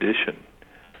to sedition,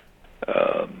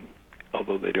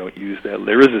 although they don't use that.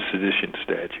 There is a sedition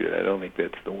statute. I don't think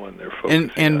that's the one they're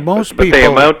focusing and on. Most but people, they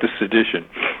amount to sedition.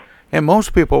 And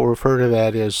most people refer to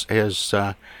that as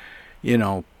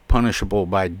punishable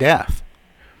by death.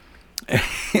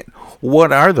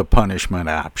 What are the punishment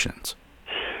options?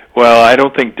 Well, I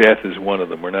don't think death is one of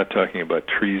them. We're not talking about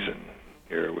treason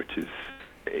here, which is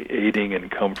aiding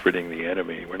and comforting the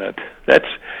enemy. We're not. That's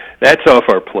off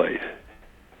our plate.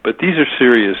 But these are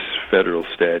serious federal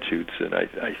statutes, and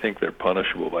I think they're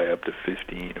punishable by up to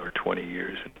 15 or 20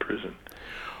 years in prison.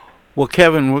 Well,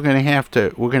 Kevin, we're going to have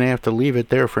to leave it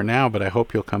there for now. But I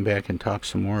hope you'll come back and talk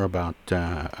some more about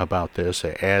this,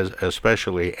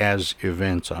 especially as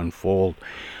events unfold.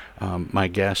 My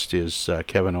guest is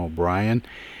Kevin O'Brien.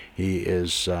 He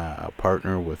is a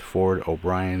partner with Ford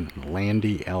O'Brien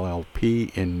Landy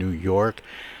LLP in New York,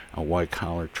 a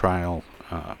white-collar trial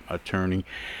attorney.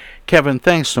 Kevin,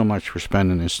 thanks so much for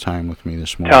spending this time with me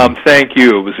this morning. Tom, thank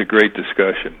you. It was a great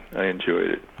discussion. I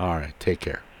enjoyed it. All right, take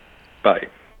care. Bye.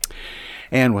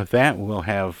 And with that, we'll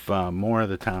have more of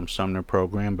the Tom Sumner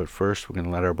program, but first we're going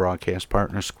to let our broadcast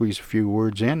partners squeeze a few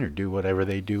words in or do whatever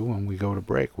they do when we go to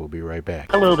break. We'll be right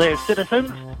back. Hello there,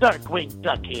 citizens. Darkwing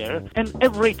Duck here, and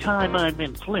every time I'm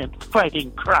in Flint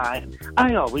fighting crime,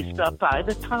 I always stop by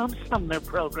the Tom Sumner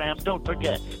program. Don't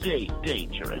forget, stay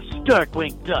dangerous.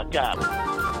 Darkwing Duck out.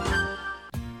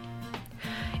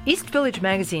 East Village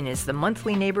Magazine is the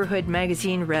monthly neighborhood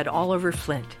magazine read all over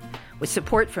Flint. With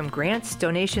support from grants,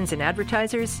 donations, and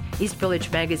advertisers, East Village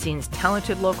Magazine's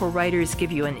talented local writers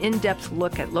give you an in-depth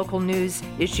look at local news,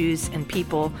 issues, and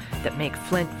people that make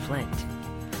Flint, Flint.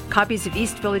 Copies of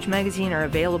East Village Magazine are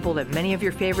available at many of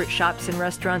your favorite shops and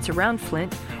restaurants around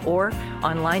Flint or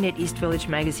online at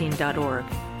eastvillagemagazine.org.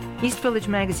 East Village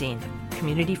Magazine,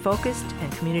 community-focused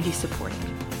and community-supported.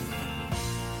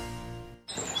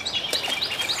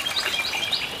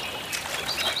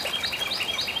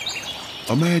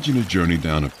 Imagine a journey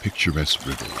down a picturesque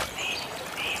riverway.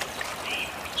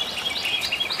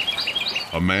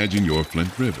 Imagine your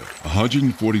Flint River,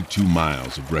 142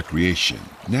 miles of recreation,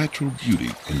 natural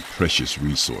beauty, and precious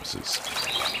resources.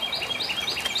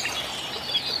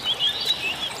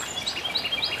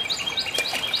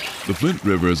 The Flint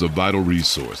River is a vital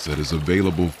resource that is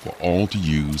available for all to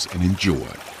use and enjoy.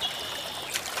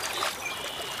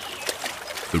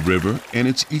 The river and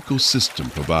its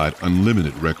ecosystem provide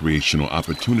unlimited recreational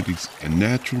opportunities and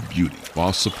natural beauty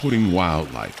while supporting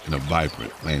wildlife in a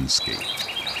vibrant landscape.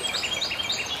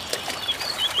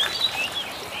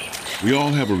 We all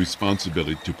have a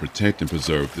responsibility to protect and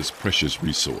preserve this precious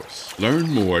resource. Learn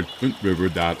more at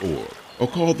flintriver.org or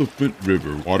call the Flint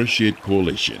River Watershed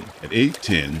Coalition at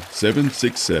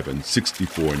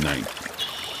 810-767-6490.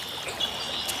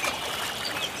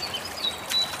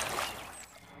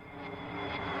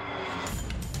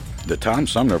 The Tom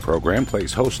Sumner Program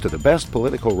plays host to the best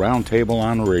political roundtable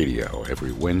on radio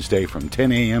every Wednesday from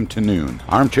 10 a.m. to noon.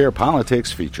 Armchair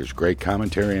Politics features great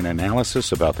commentary and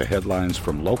analysis about the headlines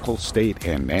from local, state,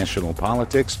 and national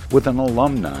politics with an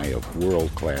alumni of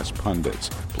world-class pundits,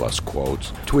 plus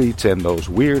quotes, tweets, and those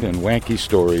weird and wacky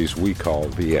stories we call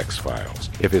the X-Files.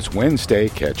 If it's Wednesday,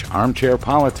 catch Armchair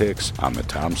Politics on the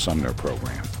Tom Sumner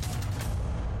Program.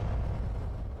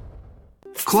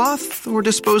 Cloth or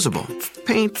disposable?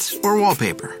 Paint or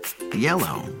wallpaper?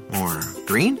 Yellow or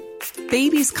green?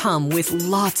 Babies come with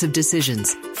lots of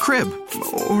decisions. Crib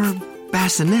or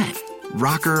bassinet?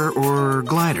 Rocker or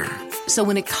glider? So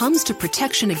when it comes to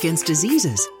protection against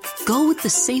diseases, go with the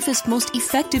safest, most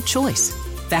effective choice: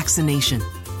 vaccination.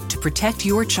 To protect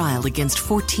your child against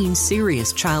 14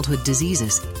 serious childhood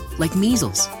diseases like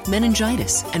measles,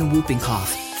 meningitis, and whooping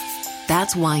cough.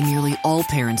 That's why nearly all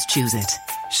parents choose it.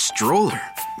 Stroller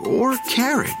or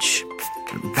carriage?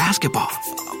 Basketball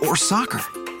or soccer?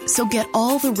 So get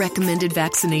all the recommended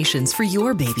vaccinations for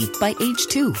your baby by age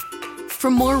 2. For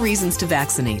more reasons to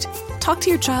vaccinate, talk to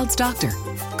your child's doctor.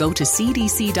 Go to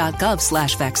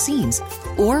cdc.gov/vaccines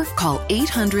or call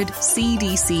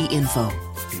 800-CDC-INFO.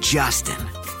 Justin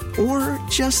or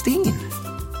Justine.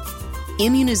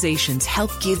 Immunizations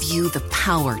help give you the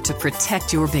power to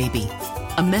protect your baby.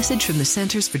 A message from the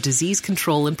Centers for Disease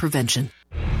Control and Prevention.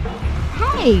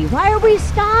 Hey, why are we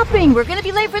stopping? We're going to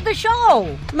be late for the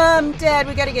show. Mom, Dad,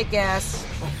 we got to get gas.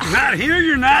 Not here,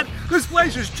 you're not. This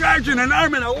place is charging an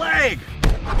arm and a leg.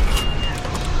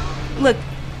 Look,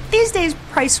 these days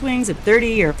price swings of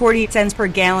 30 or 40 cents per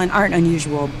gallon aren't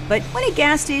unusual, but when a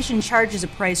gas station charges a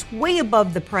price way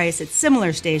above the price at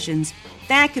similar stations,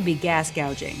 that could be gas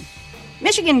gouging.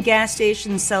 Michigan gas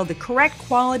stations sell the correct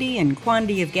quality and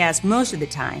quantity of gas most of the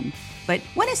time. But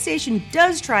when a station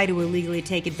does try to illegally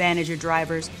take advantage of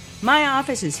drivers, my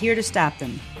office is here to stop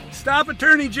them. Stop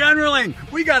Attorney Generaling!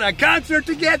 We got a concert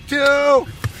to get to!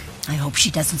 I hope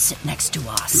she doesn't sit next to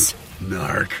us.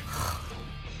 Narc.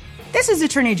 This is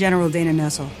Attorney General Dana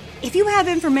Nessel. If you have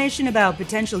information about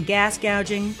potential gas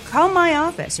gouging, call my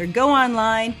office or go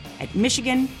online at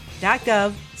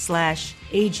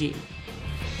michigan.gov/AG.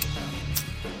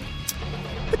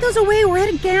 Put those away, we're at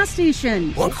a gas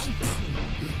station. What?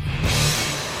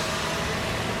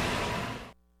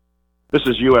 This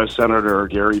is U.S. Senator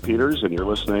Gary Peters, and you're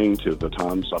listening to the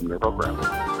Tom Sumner Program.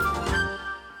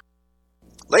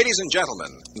 Ladies and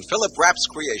gentlemen, in Philip Rapp's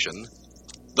creation,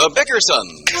 The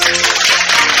Bickersons.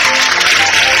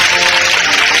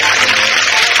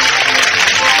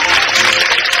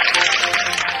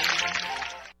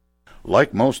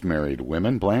 Like most married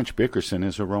women, Blanche Bickerson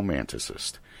is a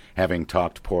romanticist. Having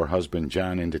talked poor husband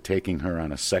John into taking her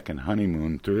on a second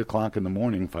honeymoon, 3 o'clock in the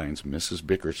morning finds Mrs.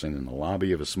 Bickerson in the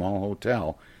lobby of a small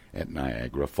hotel at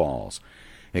Niagara Falls.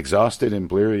 Exhausted and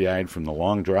bleary-eyed from the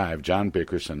long drive, John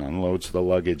Bickerson unloads the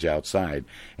luggage outside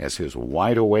as his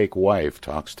wide-awake wife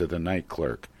talks to the night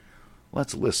clerk.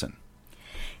 Let's listen.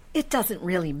 It doesn't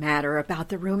really matter about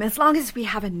the room as long as we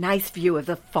have a nice view of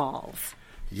the falls.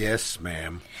 Yes,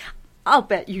 ma'am. I'll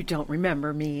bet you don't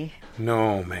remember me.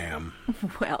 No, ma'am.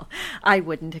 Well, I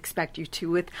wouldn't expect you to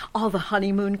with all the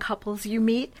honeymoon couples you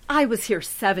meet. I was here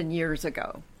 7 years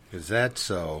ago. Is that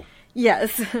so?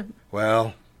 Yes.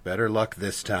 Well, better luck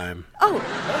this time. Oh,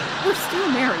 we're still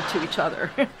married to each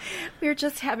other. We're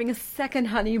just having a second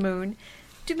honeymoon.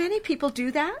 Do many people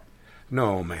do that?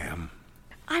 No, ma'am.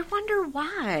 I wonder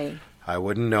why. I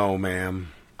wouldn't know,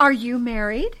 ma'am. Are you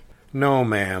married? No,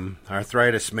 ma'am.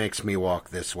 Arthritis makes me walk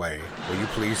this way. Will you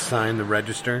please sign the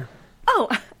register? Oh,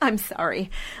 I'm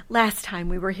sorry. Last time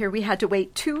we were here, we had to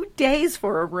wait 2 days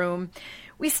for a room.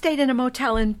 We stayed in a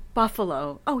motel in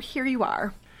Buffalo. Oh, here you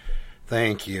are.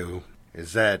 Thank you.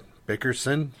 Is that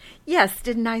Bickerson? Yes,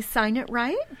 didn't I sign it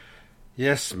right?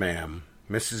 Yes, ma'am.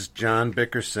 Mrs. John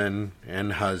Bickerson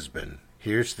and husband.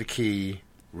 Here's the key.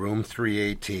 Room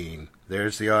 318.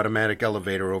 There's the automatic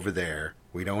elevator over there.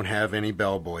 We don't have any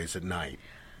bellboys at night.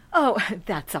 Oh,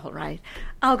 that's all right.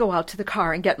 I'll go out to the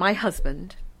car and get my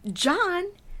husband. John,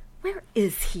 where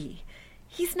is he?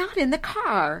 He's not in the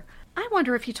car. I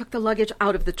wonder if he took the luggage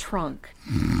out of the trunk.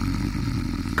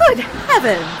 Good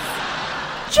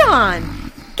heavens!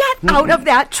 John, get out of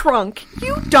that trunk,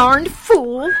 you darned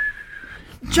fool!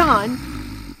 John!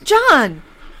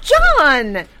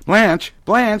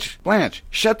 Blanche,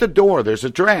 shut the door. There's a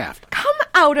draft. Come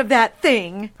out of that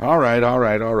thing. All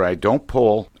right. Don't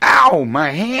pull. Ow,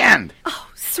 my hand. Oh,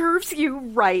 serves you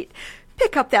right.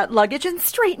 Pick up that luggage and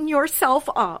straighten yourself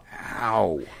up.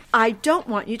 Ow. I don't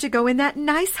want you to go in that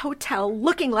nice hotel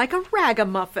looking like a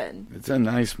ragamuffin. It's a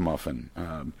nice muffin.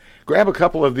 Grab a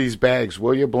couple of these bags,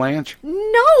 will you, Blanche?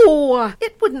 No!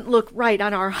 It wouldn't look right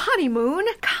on our honeymoon.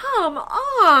 Come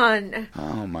on!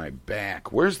 Oh, my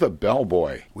back. Where's the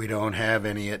bellboy? We don't have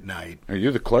any at night. Are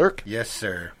you the clerk? Yes,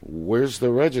 sir. Where's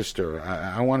the register?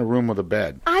 I want a room with a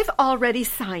bed. I've already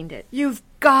signed it. You've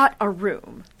got a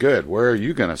room. Good. Where are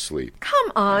you going to sleep?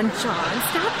 Come on, John.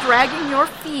 Stop dragging your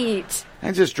feet.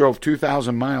 I just drove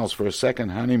 2,000 miles for a second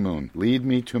honeymoon. Lead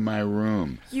me to my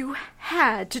room. You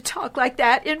had to talk like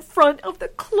that in front of the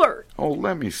clerk. Oh,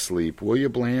 let me sleep, will you,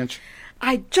 Blanche?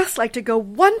 I'd just like to go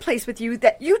one place with you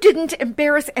that you didn't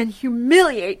embarrass and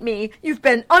humiliate me. You've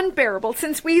been unbearable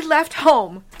since we left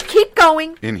home. Keep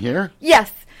going. In here?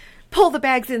 Yes. Pull the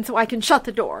bags in so I can shut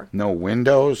the door. No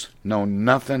windows? No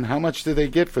nothing? How much do they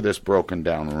get for this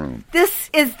broken-down room? This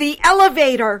is the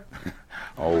elevator.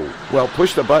 Oh, well,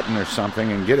 push the button or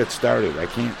something and get it started. I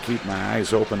can't keep my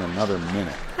eyes open another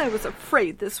minute. I was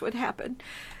afraid this would happen.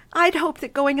 I'd hoped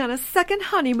that going on a second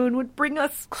honeymoon would bring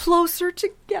us closer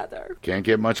together. Can't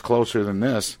get much closer than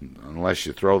this, unless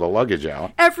you throw the luggage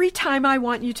out. Every time I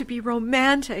want you to be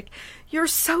romantic, you're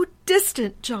so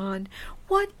distant, John.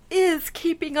 What is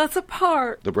keeping us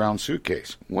apart? The brown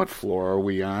suitcase. What floor are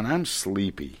we on? I'm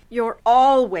sleepy. You're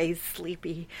always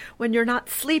sleepy. When you're not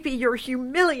sleepy, you're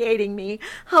humiliating me.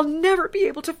 I'll never be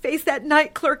able to face that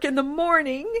night clerk in the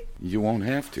morning. You won't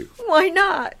have to. Why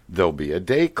not? There'll be a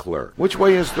day clerk. Which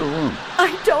way is the room?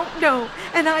 I don't know,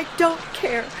 and I don't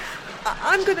care.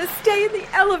 I'm going to stay in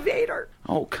the elevator.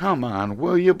 Oh, come on,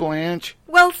 will you, Blanche?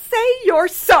 Well, say you're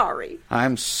sorry.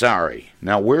 I'm sorry.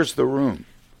 Now, where's the room?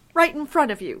 Right in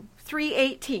front of you,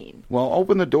 318. Well,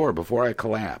 open the door before I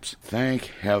collapse. Thank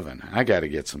heaven. I gotta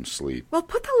get some sleep. Well,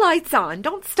 put the lights on.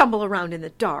 Don't stumble around in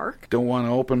the dark. Don't want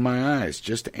to open my eyes.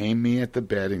 Just aim me at the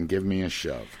bed and give me a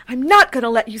shove. I'm not going to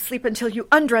let you sleep until you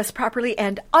undress properly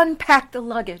and unpack the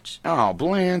luggage. Oh,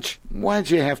 Blanche, why'd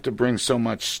you have to bring so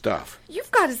much stuff?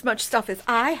 You've got as much stuff as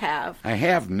I have. I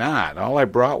have not. All I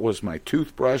brought was my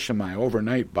toothbrush and my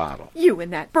overnight bottle. You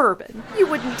and that bourbon. You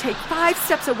wouldn't take 5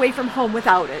 steps away from home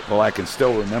without it. Well, I can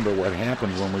still remember what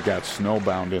happened when we got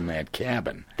snowbound in that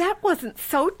cabin. That wasn't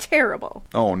so terrible.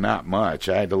 Oh, not much.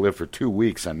 I had to live for 2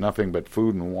 weeks on nothing but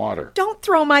food and water. Don't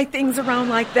throw my things around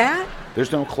like that.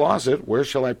 There's no closet. Where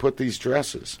shall I put these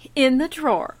dresses? In the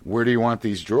drawer. Where do you want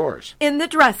these drawers? In the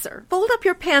dresser. Fold up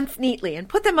your pants neatly and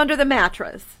put them under the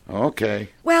mattress. Okay.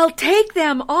 Well, take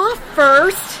them off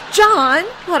first. John,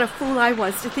 what a fool I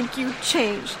was to think you'd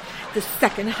changed. The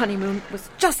second honeymoon was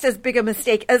just as big a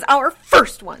mistake as our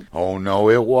first one. Oh, no,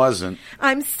 it wasn't.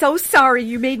 I'm so sorry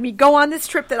you made me go on this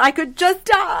trip that I could just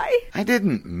die. I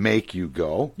didn't make you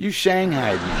go. You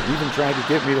shanghaied me, even tried to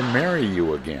get me to marry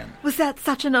you again. Was that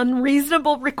such an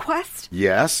unreasonable request?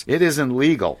 Yes, it isn't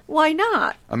legal. Why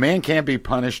not? A man can't be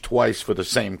punished twice for the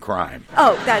same crime.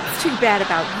 Oh, that's too bad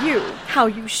about you. How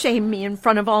you shamed me in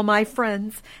front of all my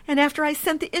friends. And after I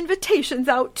sent the invitations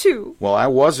out, too. Well, I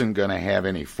wasn't going to have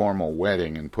any formal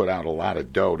wedding and put out a lot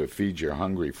of dough to feed your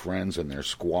hungry friends and their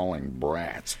squalling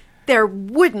brats. There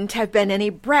wouldn't have been any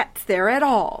brats there at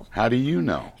all. How do you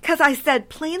know? Because I said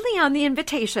plainly on the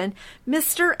invitation,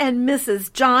 Mr. and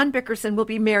Mrs. John Bickerson will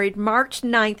be married March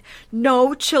 9th,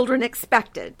 no children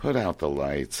expected. Put out the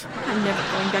lights. I'm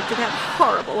never going back to that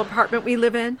horrible apartment we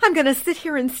live in. I'm going to sit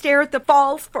here and stare at the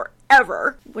falls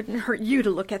forever. Wouldn't hurt you to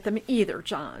look at them either,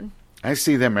 John. I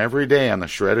see them every day on the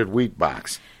shredded wheat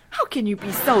box. How can you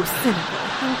be so cynical?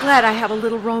 I'm glad I have a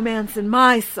little romance in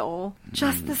my soul.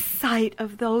 Just the sight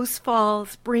of those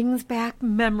falls brings back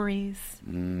memories.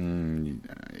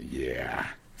 Yeah.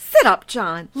 Sit up,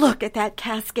 John. Look at that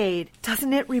cascade.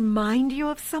 Doesn't it remind you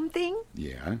of something?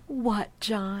 Yeah. What,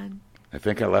 John? I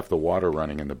think I left the water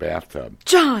running in the bathtub.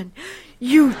 John,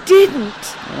 you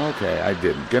didn't. Okay, I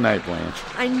didn't. Good night, Blanche.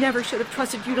 I never should have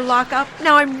trusted you to lock up.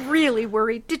 Now I'm really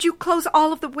worried. Did you close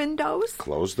all of the windows?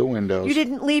 Close the windows. You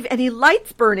didn't leave any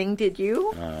lights burning, did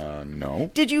you?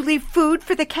 No. Did you leave food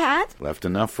for the cat? Left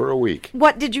enough for a week.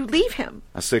 What did you leave him?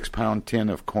 A 6-pound tin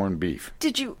of corned beef.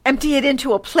 Did you empty it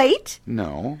into a plate?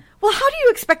 No. Well, how do you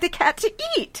expect the cat to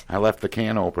eat? I left the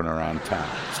can opener on top.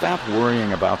 Stop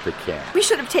worrying about the cat. We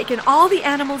should have taken all the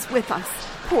animals with us.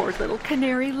 Poor little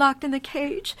canary locked in the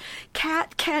cage.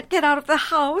 Cat can't get out of the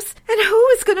house. And who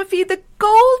is going to feed the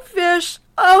goldfish?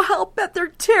 Oh, I'll bet they're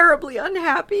terribly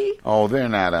unhappy. Oh, they're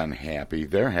not unhappy.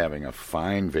 They're having a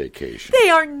fine vacation. They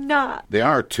are not. They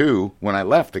are, too. When I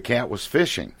left, the cat was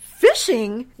fishing.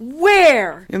 Fishing?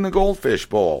 Where? In the goldfish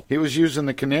bowl. He was using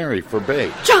the canary for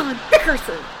bait. John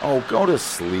Bickerson! Oh, go to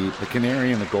sleep. The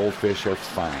canary and the goldfish are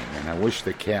fine, and I wish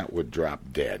the cat would drop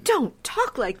dead. Don't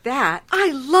talk like that.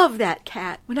 I love that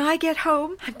cat. When I get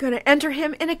home, I'm going to enter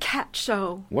him in a cat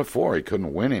show. What for? He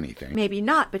couldn't win anything. Maybe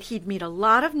not, but he'd meet a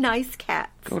lot of nice cats.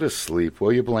 Go to sleep,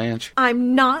 will you, Blanche?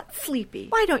 I'm not sleepy.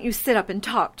 Why don't you sit up and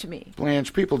talk to me?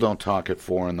 Blanche, people don't talk at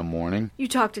 4 in the morning. You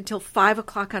talked until 5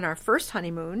 o'clock on our first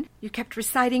honeymoon. You kept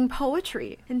reciting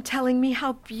poetry and telling me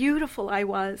how beautiful I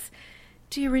was.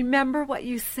 Do you remember what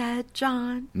you said,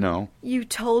 John? No. You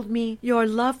told me your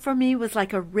love for me was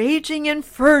like a raging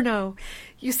inferno.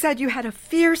 You said you had a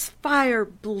fierce fire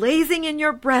blazing in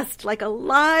your breast like a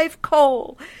live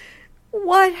coal.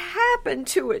 What happened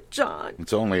to it, John?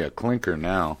 It's only a clinker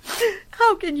now.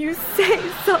 How can you say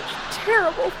such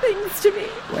terrible things to me?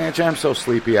 Blanche, I'm so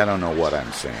sleepy I don't know what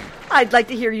I'm saying. I'd like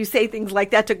to hear you say things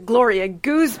like that to Gloria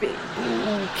Gooseby.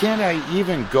 Ooh, can't I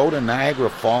even go to Niagara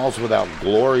Falls without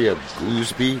Gloria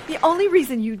Gooseby? The only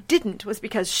reason you didn't was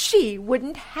because she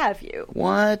wouldn't have you.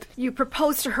 What? You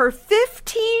proposed to her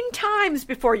 15 times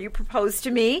before you proposed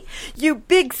to me. You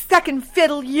big second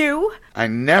fiddle, you. I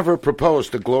never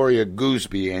proposed to Gloria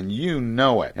Gooseby, and you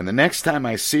know it. And the next time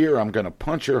I see her, I'm going to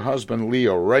punch her husband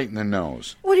Leo right in the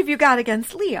nose. What have you got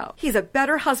against Leo? He's a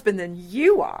better husband than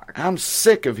you are. I'm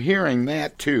sick of hearing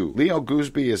that, too. Leo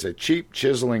Gooseby is a cheap,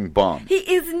 chiseling bum. He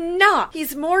is not.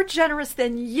 He's more generous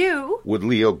than you. Would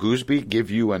Leo Gooseby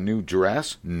give you a new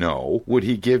dress? No. Would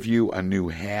he give you a new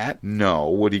hat? No.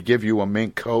 Would he give you a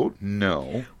mink coat?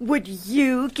 No. Would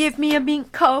you give me a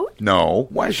mink coat? No.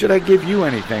 Why should I give you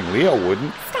anything? Leo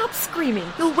wouldn't. Stop screaming.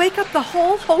 You'll wake up the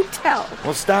whole hotel.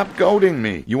 Well, stop goading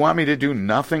me. You want me to do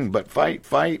nothing but fight,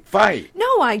 fight, fight.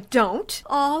 No, I don't.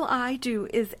 All I do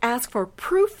is ask for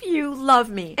proof you love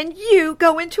me, and you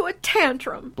go into a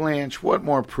tantrum. Blanche, what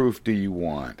more proof do you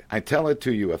want? I tell it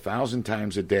to you 1,000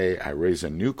 times a day. I raise a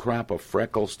new crop of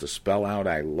freckles to spell out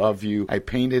I love you. I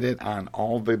painted it on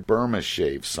all the Burma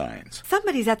shave signs.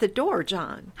 Somebody's at the door,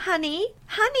 John. Honey,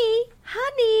 honey,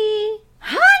 honey.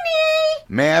 Honey!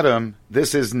 Madam,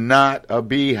 this is not a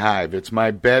beehive. It's my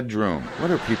bedroom.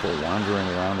 What are people wandering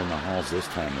around in the halls this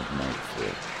time of night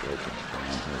for? Broken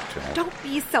down hotel. Don't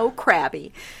be so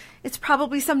crabby. It's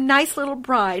probably some nice little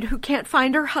bride who can't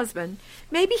find her husband.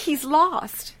 Maybe he's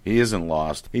lost. He isn't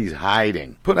lost. He's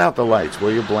hiding. Put out the lights,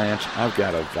 will you, Blanche? I've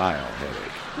got a vile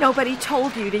headache. Nobody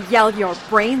told you to yell your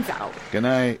brains out. Good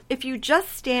night. If you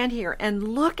just stand here and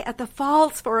look at the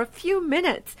falls for a few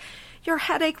minutes, your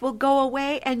headache will go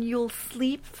away and you'll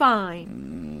sleep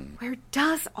fine. Where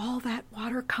does all that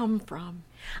water come from?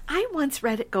 I once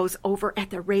read it goes over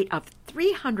at the rate of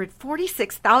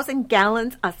 346,000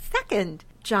 gallons a second.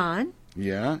 John?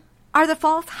 Yeah? Are the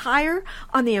falls higher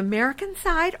on the American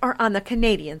side or on the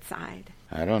Canadian side?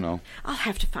 I don't know. I'll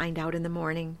have to find out in the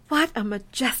morning. What a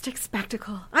majestic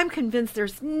spectacle. I'm convinced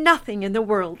there's nothing in the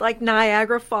world like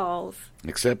Niagara Falls.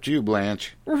 Except you,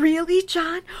 Blanche. Really,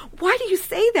 John? Why do you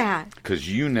say that? 'Cause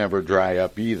you never dry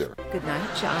up either. Good night,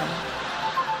 John.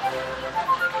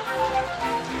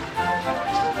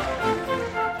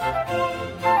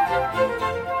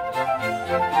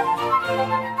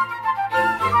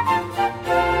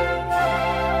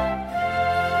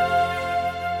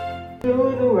 Do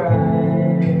the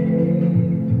right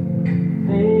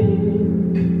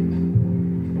thing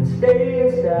and stay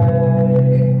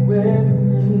inside with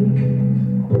me.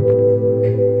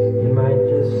 You might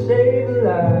just save a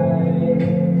life,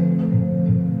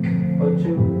 or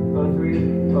 2, or 3,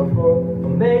 or 4, or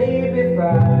maybe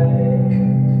 5.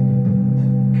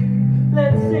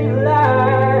 Let's save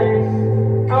lives.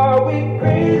 Are we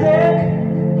crazy,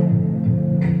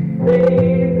 baby?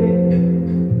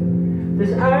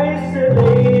 This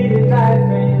isolated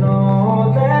life ain't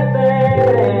all that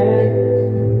bad.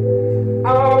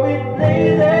 Are we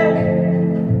lazy?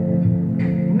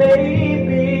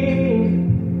 Maybe,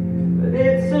 but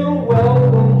it's a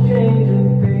welcome change of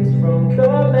pace from the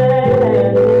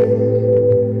madness.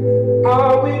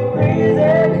 Are we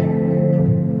crazy?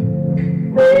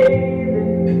 Maybe,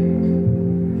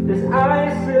 this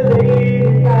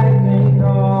isolated life ain't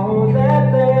all that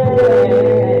bad.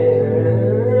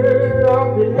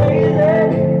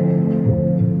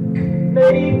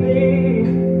 Maybe,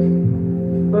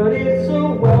 but it's a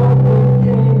welcome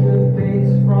change.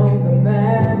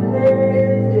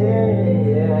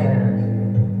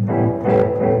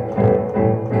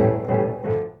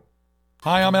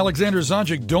 Hi, I'm Alexander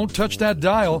Zonjic. Don't touch that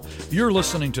dial. You're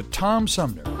listening to Tom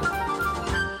Sumner.